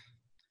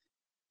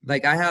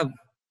 Like I have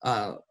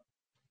a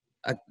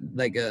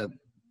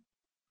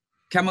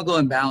chemical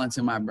imbalance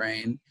in my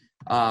brain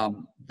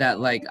that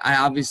like I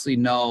obviously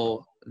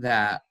know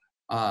that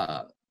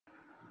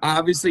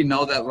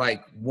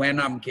like when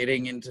I'm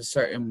getting into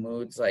certain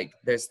moods, like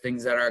there's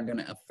things that are going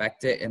to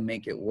affect it and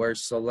make it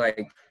worse. So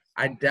like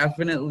I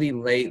definitely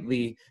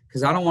lately,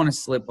 because I don't want to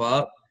slip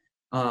up,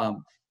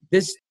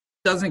 this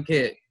doesn't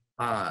get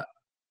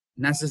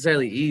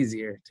necessarily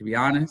easier, to be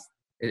honest.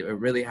 It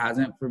really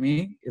hasn't for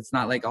me. It's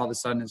not like all of a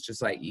sudden it's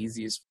just like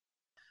easy as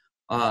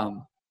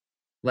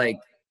like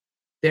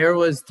there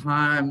was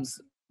times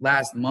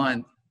last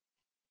month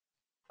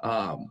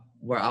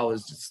where I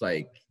was just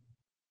like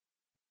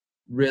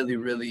really,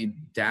 really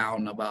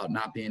down about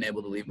not being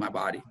able to leave my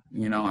body.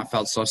 You know, I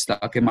felt so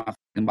stuck in my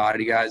fucking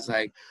body, guys.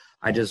 Like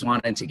I just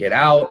wanted to get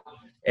out.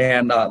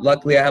 And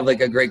luckily I have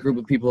like a great group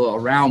of people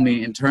around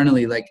me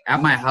internally, like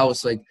at my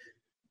house, like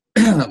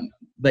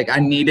like I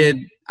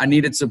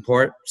needed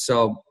support.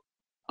 So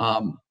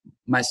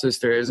my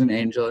sister is an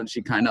angel, and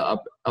she kind of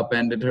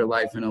upended her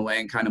life in a way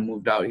and kind of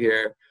moved out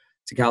here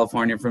to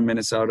California from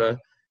Minnesota.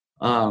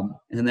 And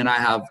then I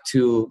have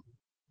two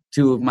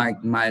of my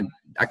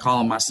I call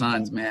them my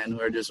sons, man,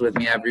 who are just with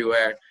me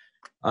everywhere.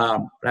 I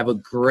have a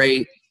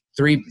great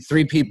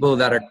three people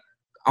that are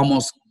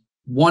almost,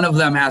 one of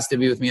them has to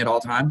be with me at all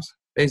times,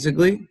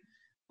 basically.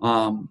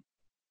 And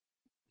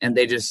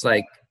they just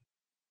like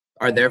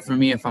are there for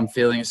me if I'm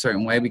feeling a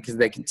certain way, because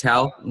they can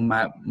tell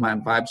my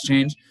vibes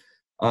change.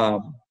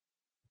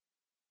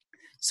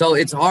 So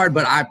it's hard,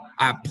 but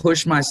I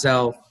push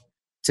myself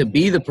to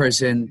be the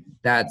person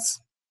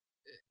that's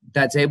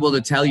able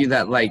to tell you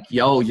that, like,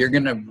 yo, you're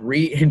going to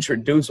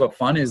reintroduce what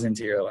fun is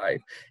into your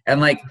life.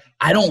 And like,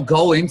 I don't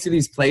go into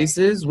these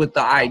places with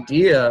the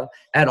idea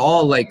at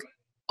all, like,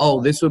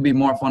 oh, this would be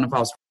more fun if I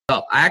was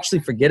up. I actually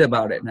forget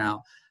about it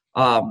now.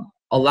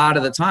 A lot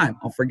of the time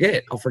I'll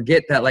forget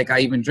that like I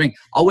even drink.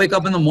 I'll wake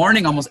up in the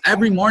morning, almost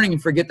every morning,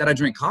 and forget that I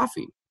drink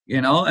coffee,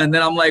 you know? And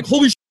then I'm like,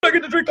 holy shit, I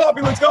get to drink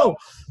coffee. Let's go.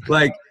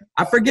 Like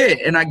I forget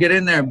and I get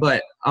in there,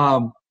 but,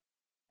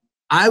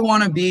 I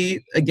want to be,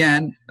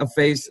 again, a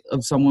face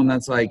of someone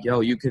that's like,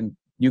 yo, you can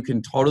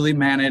totally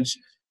manage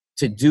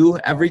to do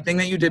everything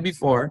that you did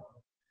before.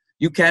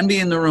 You can be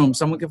in the room.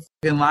 Someone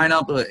can line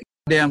up,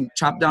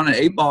 chop down an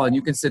 8-ball, and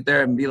you can sit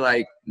there and be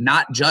like,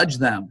 not judge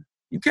them.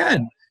 You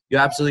can. You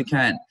absolutely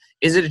can.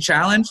 Is it a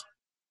challenge?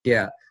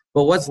 Yeah.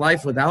 But what's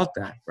life without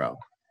that, bro?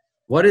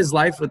 What is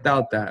life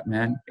without that,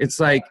 man? It's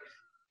like,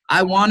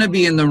 I want to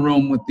be in the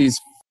room with these.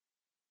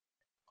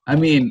 I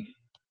mean,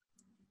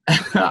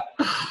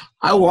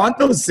 I want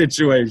those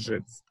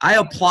situations. I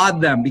applaud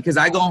them because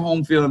I go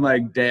home feeling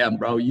like, damn,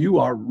 bro, you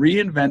are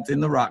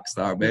reinventing the rock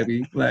star,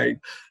 baby. Like,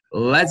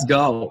 let's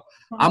go.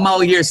 I'm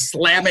out here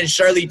slamming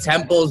Shirley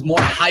Temples more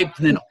hyped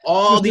than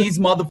all these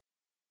motherfuckers.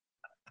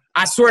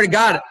 I swear to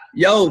God,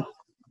 you'll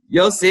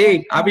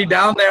see. I'll be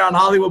down there on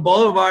Hollywood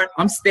Boulevard.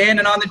 I'm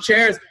standing on the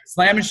chairs,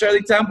 slamming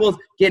Shirley Temples,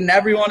 getting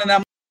everyone in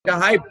that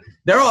hype.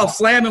 They're all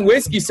slamming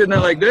whiskey, sitting there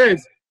like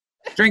this,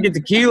 drinking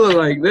tequila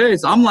like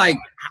this. I'm like,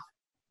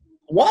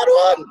 what?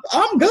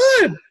 I'm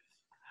good,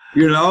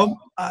 you know.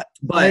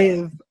 But I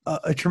have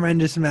a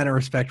tremendous amount of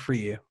respect for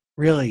you.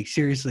 Really,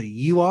 seriously,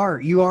 you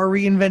are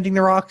reinventing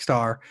the rock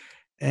star,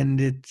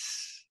 and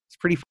it's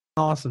pretty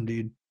awesome,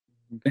 dude.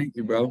 Thank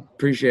you, bro.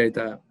 Appreciate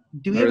that.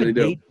 Do we have a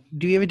date?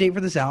 Do you have a date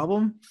for this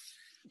album?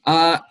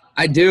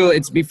 I do.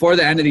 It's before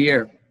the end of the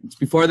year.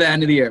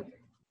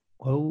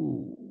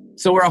 Oh.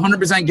 So we're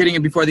 100% getting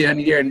it before the end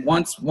of the year, and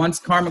once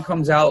Karma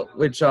comes out,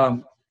 which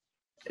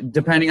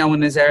depending on when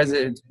this airs,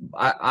 it's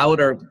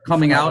out or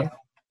coming out.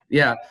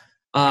 Yeah.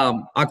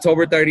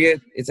 October 30th,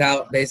 it's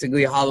out.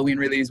 Basically a Halloween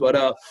release. What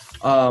up?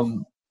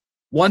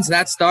 Once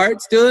that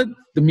starts, dude,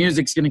 the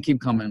music's going to keep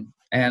coming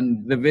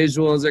and the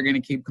visuals are going to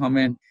keep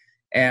coming.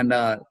 and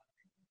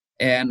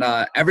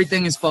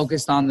everything is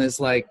focused on this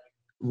like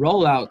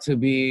rollout to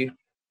be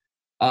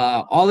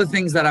all the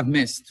things that I've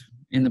missed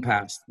in the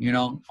past, you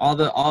know, all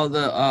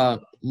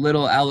the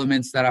little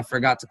elements that I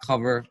forgot to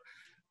cover,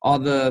 all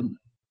the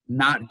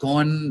not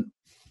going.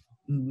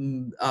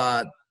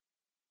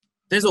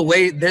 There's a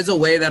way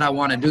that I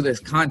want to do this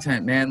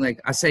content, man. Like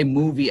I say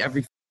movie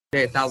every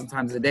day 1,000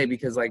 times a day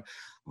because like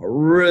I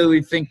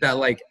really think that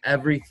like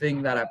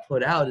everything that I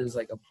put out is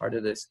like a part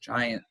of this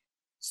giant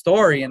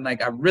story, and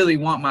like I really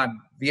want my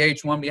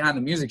VH1 behind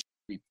the music to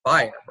be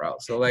fire, bro.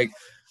 So like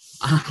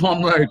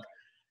I'm like,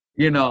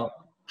 you know,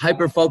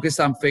 hyper focused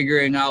on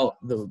figuring out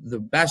the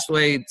best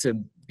way to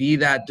be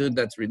that dude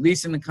that's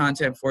releasing the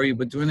content for you,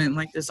 but doing it in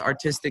like this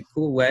artistic,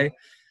 cool way.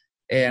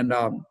 And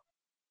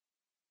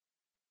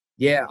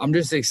yeah, I'm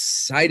just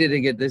excited to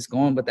get this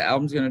going, but the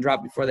album's going to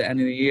drop before the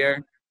end of the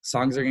year.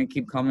 Songs are going to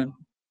keep coming.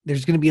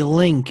 There's going to be a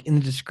link in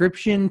the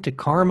description to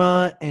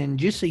Karma. And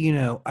just so you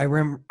know, I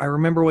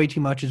Remember Way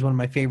Too Much is one of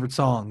my favorite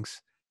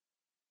songs.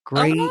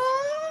 Great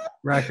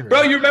record.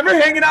 Bro, you remember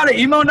hanging out at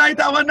emo night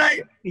that one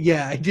night?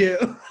 Yeah, I do.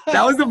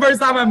 That was the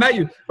first time I met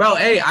you. Bro,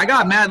 hey, I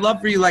got mad love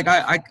for you. Like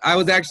I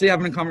was actually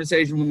having a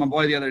conversation with my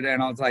boy the other day,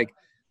 and I was like,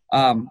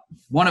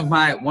 one of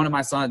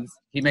my sons,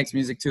 he makes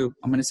music too.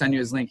 I'm gonna send you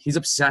his link. He's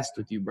obsessed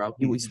with you, bro.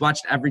 He's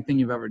watched everything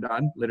you've ever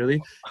done,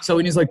 literally. So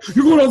when he's like,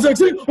 "You're going on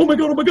Zach's, oh my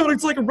god,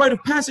 it's like a rite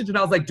of passage," and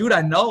I was like, "Dude,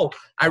 I know.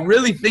 I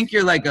really think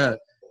you're like a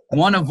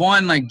one of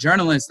one like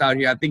journalist out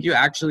here. I think you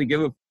actually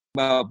give a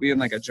about being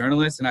like a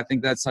journalist, and I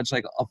think that's such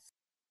like a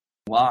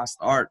lost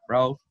art,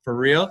 bro. For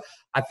real.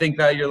 I think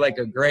that you're like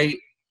a great,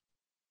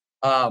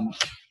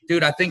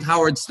 dude. I think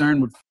Howard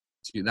Stern would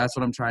you. That's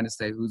what I'm trying to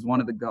say. Who's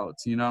one of the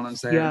goats? You know what I'm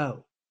saying? Yeah.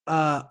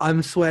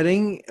 I'm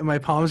sweating. My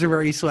palms are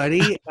very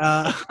sweaty.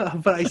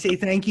 But I say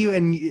thank you.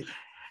 And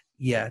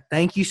yeah,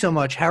 thank you so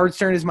much. Howard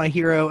Stern is my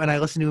hero, and I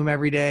listen to him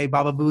every day.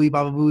 Baba Booey,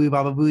 Baba Booey,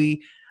 Baba Booey.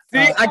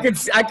 See,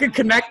 I could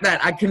connect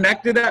that. I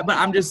connected that, but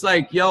I'm just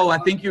like, yo, I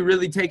think you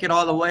really take it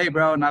all the way,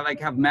 bro. And I like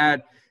have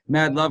mad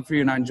love for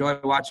you, and I enjoy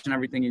watching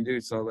everything you do.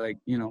 So like,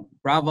 you know,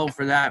 bravo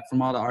for that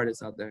from all the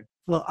artists out there.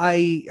 Well,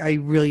 I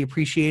really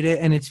appreciate it.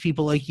 And it's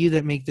people like you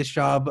that make this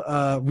job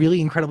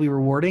really incredibly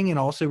rewarding and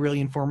also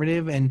really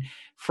informative and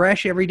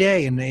fresh every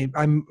day. And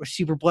I'm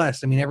super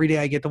blessed. I mean, every day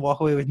I get to walk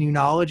away with new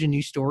knowledge and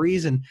new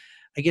stories, and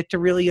I get to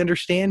really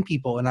understand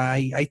people. And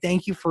I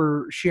thank you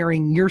for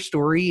sharing your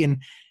story. And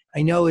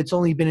I know it's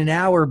only been an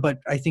hour, but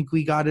I think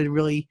we got a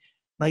really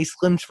nice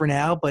glimpse for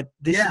now. But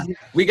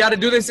we got to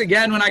do this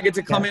again when I get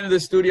to come into the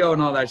studio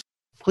and all that.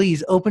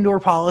 Please, open door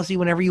policy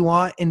whenever you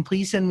want, and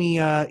please send me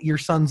your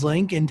son's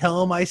link and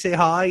tell him I say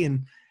hi.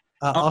 And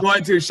I'm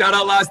going to shout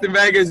out Lost in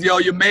Vegas, yo.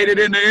 You made it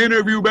in the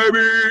interview,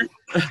 baby.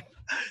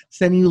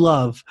 Send you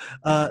love.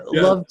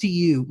 Love to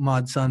you,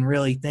 Mod Son.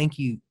 Really, thank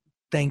you.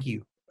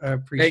 I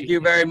appreciate Thank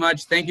you very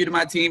much. Thank you to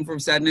my team for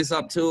setting this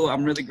up too.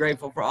 I'm really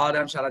grateful for all of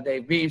them. Shout out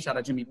Dave Beam. Shout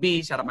out Jimmy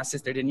B. Shout out my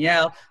sister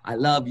Danielle. I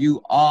love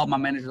you all. My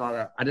managers, all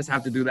that. I just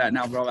have to do that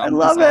now, bro. I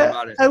love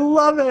it. I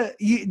love it.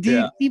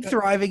 You keep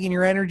thriving in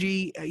your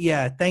energy.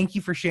 Yeah. Thank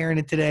you for sharing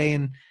it today.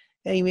 And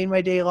hey, you made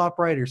my day a lot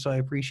brighter, so I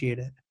appreciate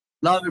it.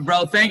 Love it,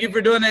 bro. Thank you for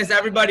doing this,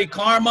 everybody.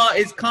 Karma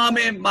is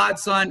coming. Mod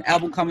Son,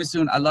 album coming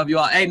soon. I love you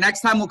all. Hey,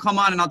 next time we'll come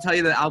on and I'll tell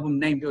you the album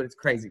name, dude. It's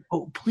crazy.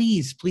 Oh,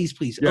 please.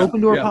 Yeah,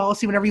 open door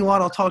policy whenever you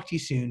want. I'll talk to you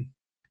soon.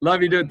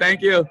 Love you, dude.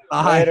 Thank you.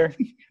 Bye. Later.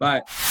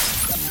 Bye.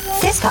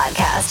 This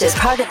podcast is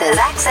part of the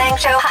Zach Sang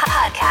Show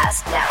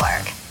Podcast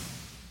Network.